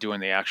towards, like doing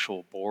the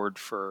actual board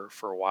for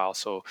a while.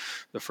 So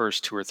the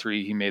first 2 or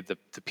 3, he made the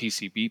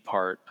PCB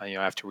part,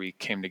 after we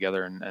came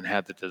together and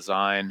had the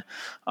design,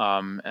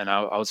 and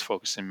I was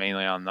focusing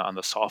mainly on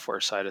the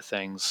software side of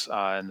things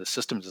and the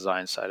system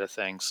design side of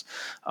things,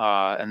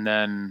 and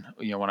then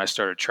when I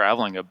started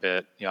traveling a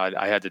bit,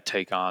 I had to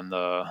take on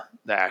the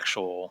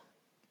actual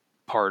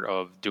part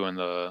of doing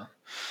the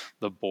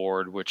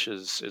board, which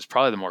is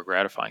probably the more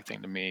gratifying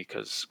thing to me,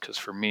 because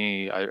for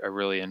me, I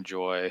really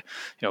enjoy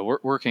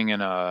working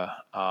in a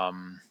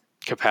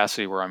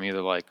capacity where I'm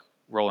either like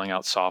rolling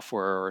out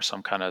software or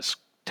some kind of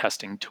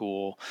testing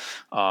tool,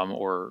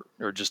 or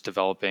just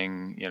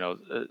developing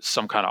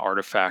some kind of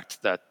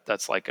artifact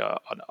that's like a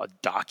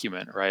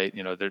document, right?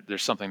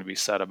 There's something to be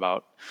said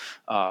about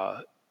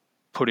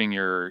putting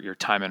your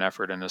time and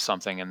effort into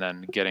something and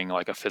then getting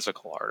like a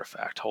physical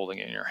artifact, holding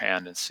it in your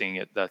hand and seeing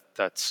it,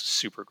 that's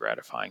super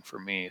gratifying for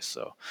me.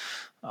 So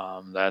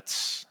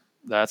that's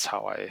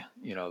how I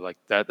like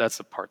that's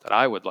the part that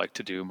I would like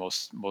to do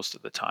most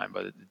of the time,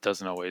 but it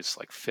doesn't always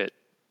like fit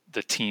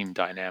the team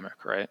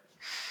dynamic, right?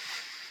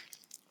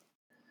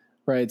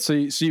 Right. So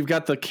you've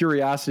got the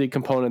curiosity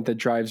component that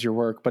drives your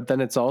work, but then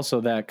it's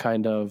also that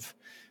kind of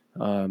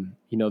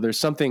there's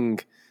something.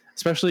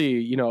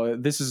 Especially,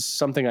 this is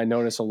something I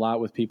notice a lot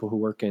with people who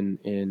work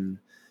in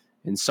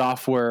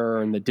software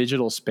or in the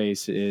digital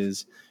space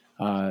is,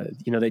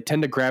 they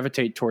tend to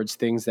gravitate towards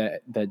things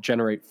that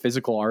generate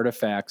physical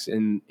artifacts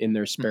in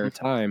their spare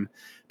time,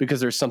 because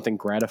there's something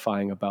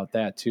gratifying about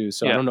that too.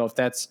 So I don't know if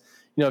that's,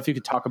 if you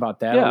could talk about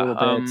that a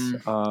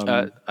little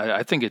bit.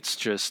 I think it's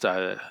just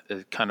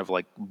kind of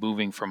like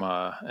moving from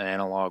an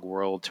analog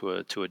world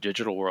to a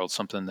digital world,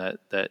 something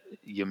that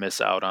you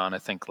miss out on. I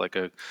think like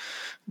a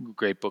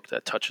great book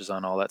that touches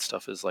on all that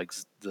stuff is like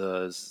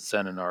the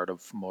Zen and Art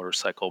of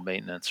Motorcycle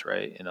Maintenance,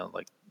 right?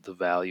 Like the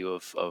value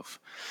of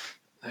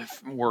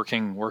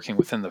working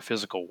within the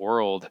physical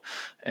world.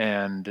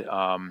 And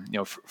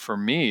for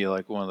me,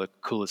 like one of the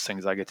coolest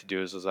things I get to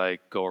do is as I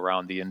go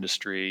around the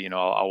industry,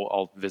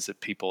 I'll visit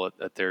people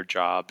at their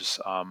jobs,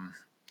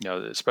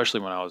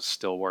 especially when I was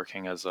still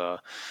working as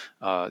a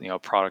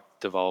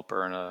product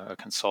developer and a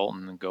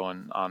consultant and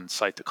going on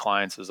site to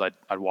clients. Is I'd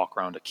walk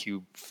around a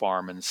cube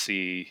farm and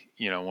see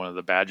one of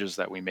the badges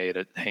that we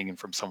made hanging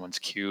from someone's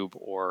cube,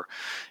 or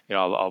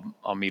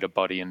I'll meet a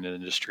buddy in the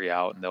industry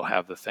out and they'll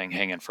have the thing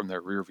hanging from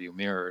their rear view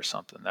mirror or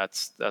something.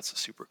 That's a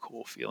super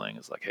cool feeling.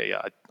 It's like, hey,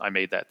 I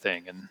made that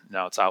thing and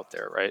now it's out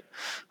there, right?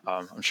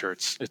 I'm sure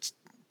it's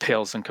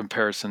pales in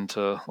comparison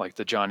to like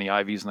the Johnny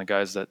Ives and the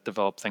guys that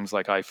develop things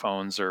like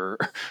iPhones or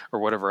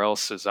whatever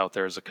else is out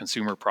there as a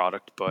consumer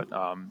product. But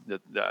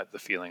the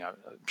feeling, I'm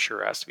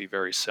sure, has to be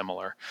very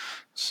similar.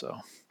 So,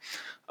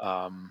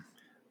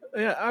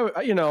 yeah,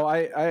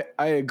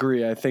 I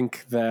agree. I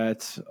think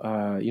that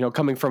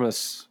coming from a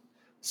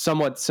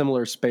somewhat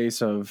similar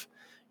space of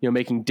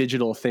making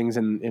digital things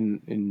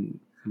in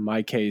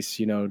my case,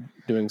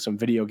 doing some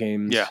video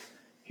games. Yeah.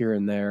 Here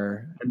and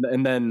there,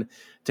 and then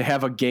to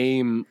have a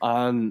game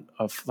on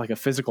like a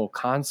physical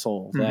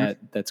console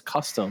that's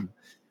custom,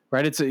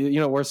 right? It's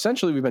we're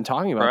essentially, we've been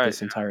talking about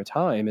this entire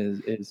time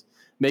is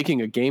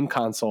making a game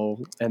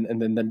console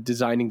and then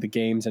designing the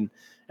games and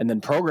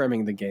then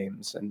programming the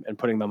games and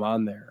putting them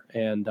on there.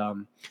 And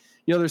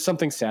there's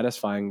something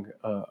satisfying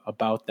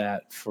about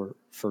that for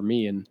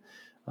me. And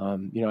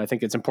I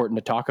think it's important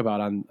to talk about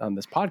on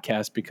this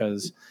podcast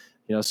because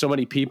so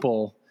many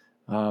people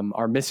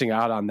are missing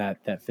out on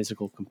that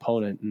physical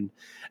component. And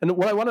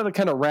what I wanted to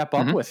kind of wrap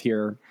up with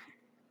here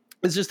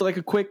is just like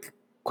a quick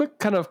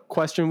kind of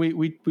question.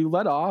 We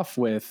led off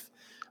with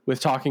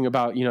talking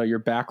about, your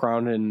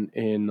background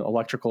in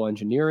electrical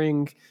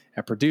engineering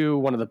at Purdue,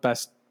 one of the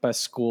best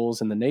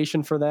schools in the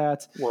nation for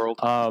that world.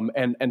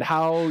 And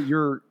how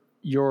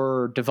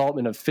your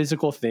development of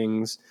physical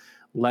things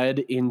led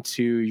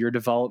into your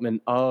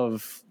development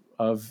of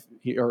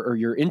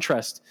your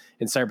interest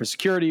in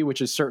cybersecurity,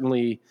 which is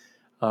certainly,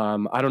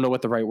 I don't know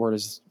what the right word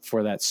is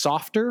for that.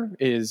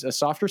 Is a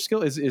softer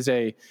skill, is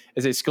a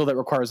skill that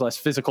requires less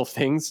physical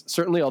things,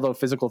 certainly, although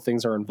physical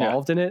things are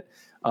involved in it.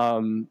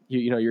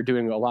 You're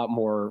doing a lot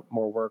more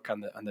work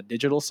on the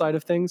digital side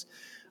of things.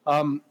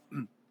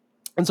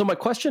 And so my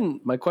question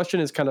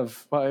is kind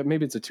of,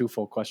 maybe it's a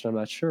twofold question, I'm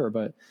not sure,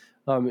 but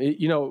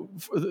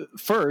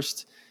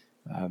first,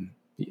 do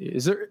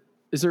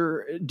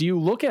you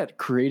look at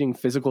creating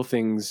physical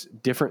things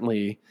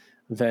differently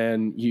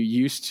than you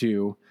used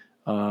to,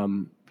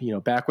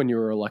 back when you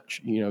were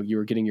you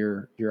were getting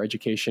your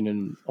education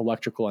in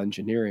electrical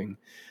engineering,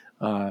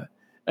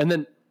 and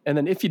then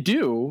if you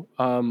do,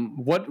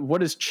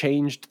 what has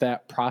changed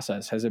that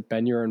process? Has it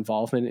been your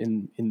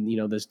involvement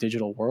in this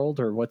digital world,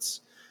 or what's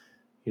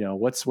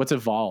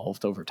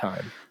evolved over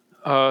time?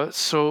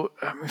 So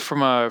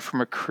from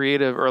a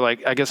creative, or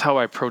like, I guess how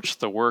I approach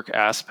the work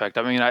aspect,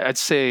 I mean, I'd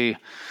say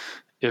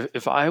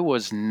if I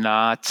was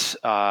not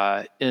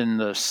in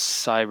the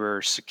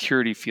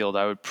cybersecurity field,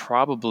 I would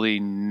probably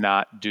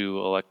not do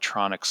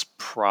electronics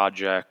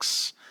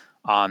projects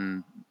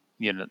on,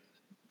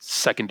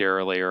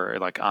 secondarily or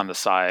like on the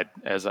side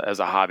as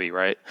a hobby,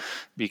 right?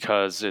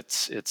 Because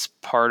it's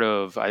part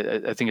of,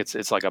 I think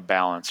it's like a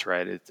balance,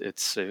 right?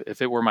 It's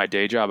if it were my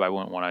day job, I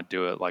wouldn't want to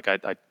do it. Like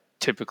I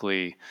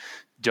typically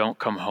don't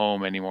come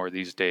home anymore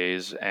these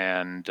days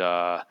and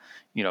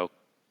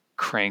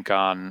crank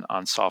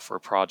on software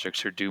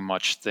projects or do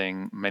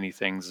many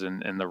things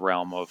in the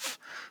realm of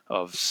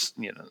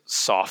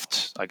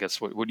soft, I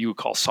guess what you would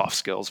call soft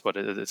skills, but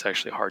it's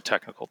actually hard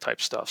technical type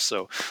stuff.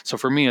 So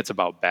for me, it's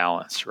about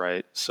balance,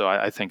 right? So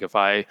I think if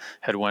I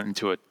had went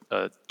into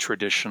a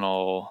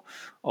traditional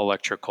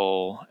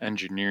electrical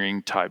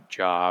engineering type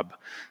job,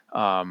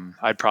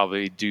 I'd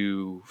probably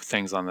do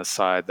things on the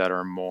side that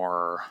are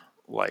more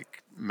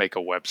like make a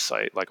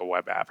website, like a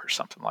web app or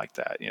something like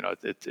that.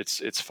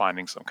 It's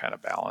finding some kind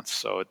of balance.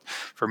 So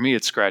for me,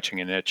 it's scratching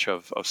an itch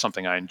of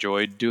something I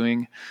enjoyed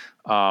doing.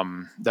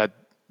 That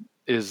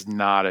is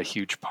not a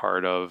huge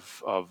part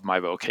of my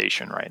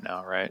vocation right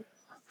now, right?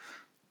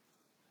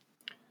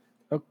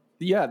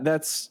 Yeah,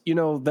 that's kind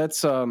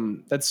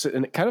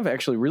of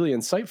actually really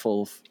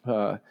insightful.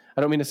 I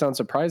don't mean to sound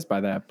surprised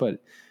by that,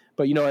 but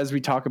as we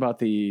talk about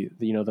the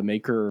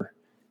maker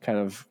kind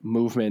of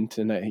movement,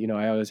 and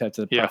I always have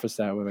to preface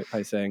that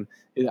by saying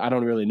I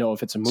don't really know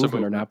if it's a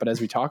movement or not, but as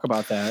we talk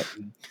about that,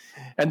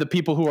 and the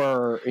people who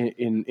are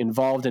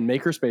involved in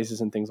maker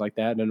spaces and things like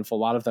that, and if a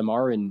lot of them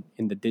are in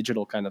the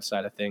digital kind of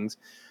side of things,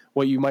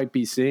 what you might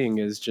be seeing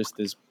is just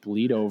this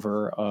bleed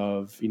over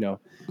of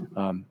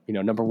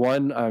number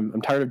one,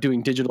 I'm tired of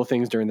doing digital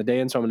things during the day,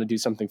 and so I'm going to do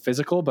something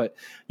physical. But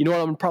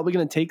I'm probably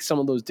going to take some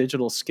of those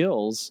digital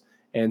skills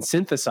and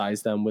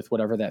synthesize them with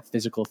whatever that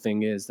physical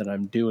thing is that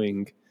I'm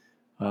doing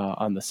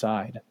on the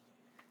side.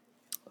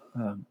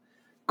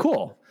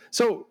 Cool.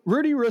 So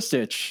Rudy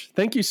Ristich,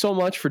 thank you so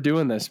much for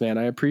doing this, man.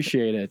 I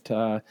appreciate it.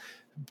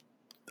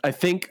 I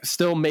think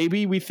still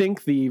maybe we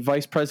think the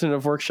vice president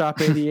of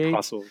Workshop 88,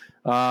 Awesome.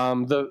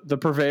 The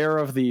purveyor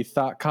of the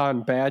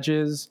ThoughtCon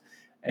badges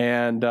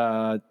and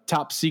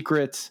top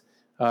secret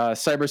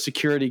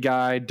cybersecurity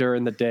guy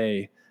during the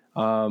day.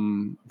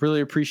 Really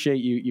appreciate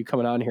you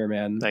coming on here,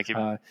 man. Thank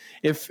you.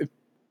 If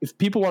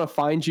people want to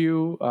find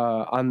you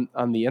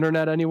on the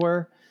internet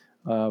anywhere,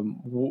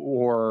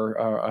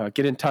 or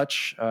get in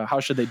touch,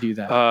 how should they do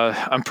that?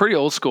 I'm pretty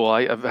old school.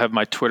 I have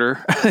my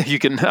Twitter.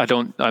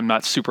 I'm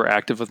not super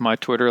active with my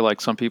Twitter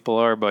like some people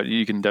are, but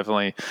you can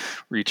definitely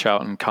reach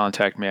out and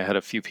contact me. I had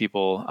a few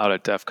people out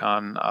at DEF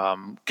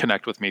CON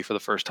connect with me for the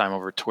first time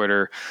over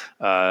Twitter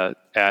at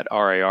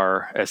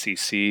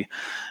RARSEC,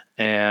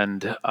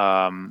 and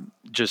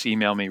just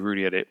email me,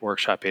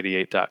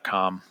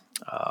 rudy@workshop88.com.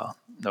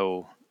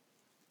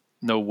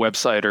 No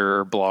website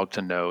or blog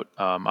to note.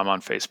 I'm on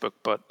Facebook,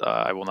 but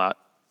I will not.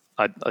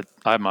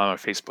 I'm on a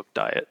Facebook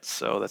diet,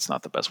 so that's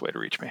not the best way to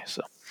reach me.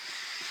 So,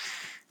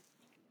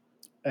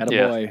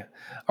 attaboy. Yeah.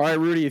 All right,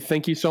 Rudy,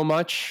 thank you so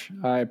much.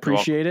 I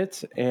appreciate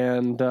it,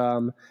 and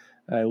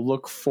I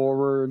look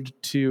forward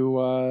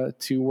to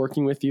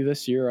working with you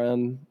this year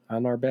on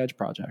our badge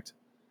project.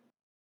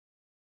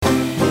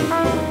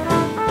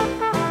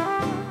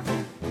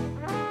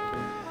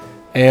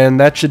 And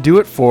that should do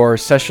it for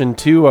session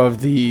 2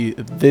 of the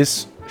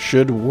This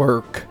Should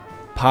Work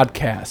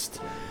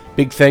podcast.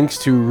 Big thanks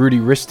to Rudy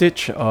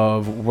Ristich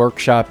of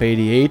Workshop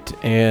 88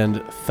 and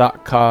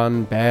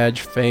ThoughtCon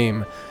badge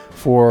fame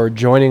for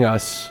joining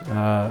us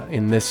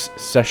in this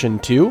session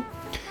 2.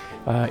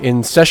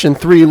 In session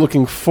 3,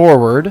 looking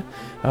forward,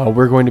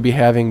 we're going to be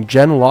having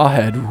Jen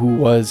Lawhead, who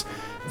was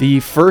the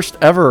first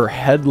ever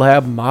head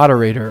lab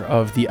moderator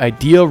of the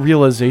Idea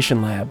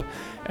Realization Lab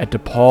at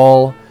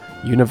DePaul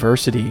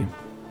University.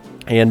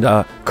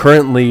 and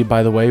currently,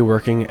 by the way,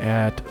 working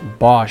at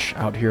Bosch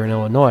out here in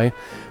Illinois,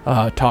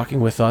 talking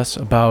with us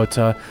about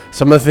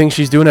some of the things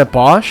she's doing at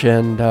Bosch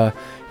and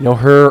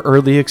her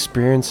early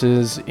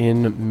experiences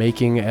in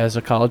making as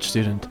a college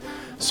student.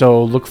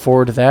 So look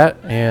forward to that,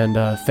 and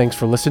thanks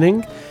for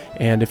listening.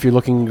 And if you're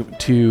looking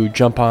to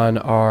jump on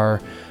our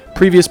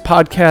previous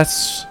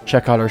podcasts,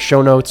 check out our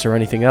show notes or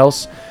anything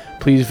else,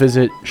 please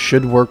visit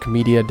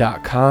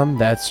shouldworkmedia.com.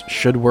 That's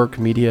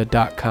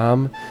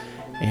shouldworkmedia.com.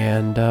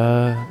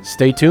 And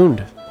stay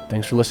tuned.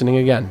 Thanks for listening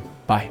again.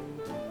 Bye.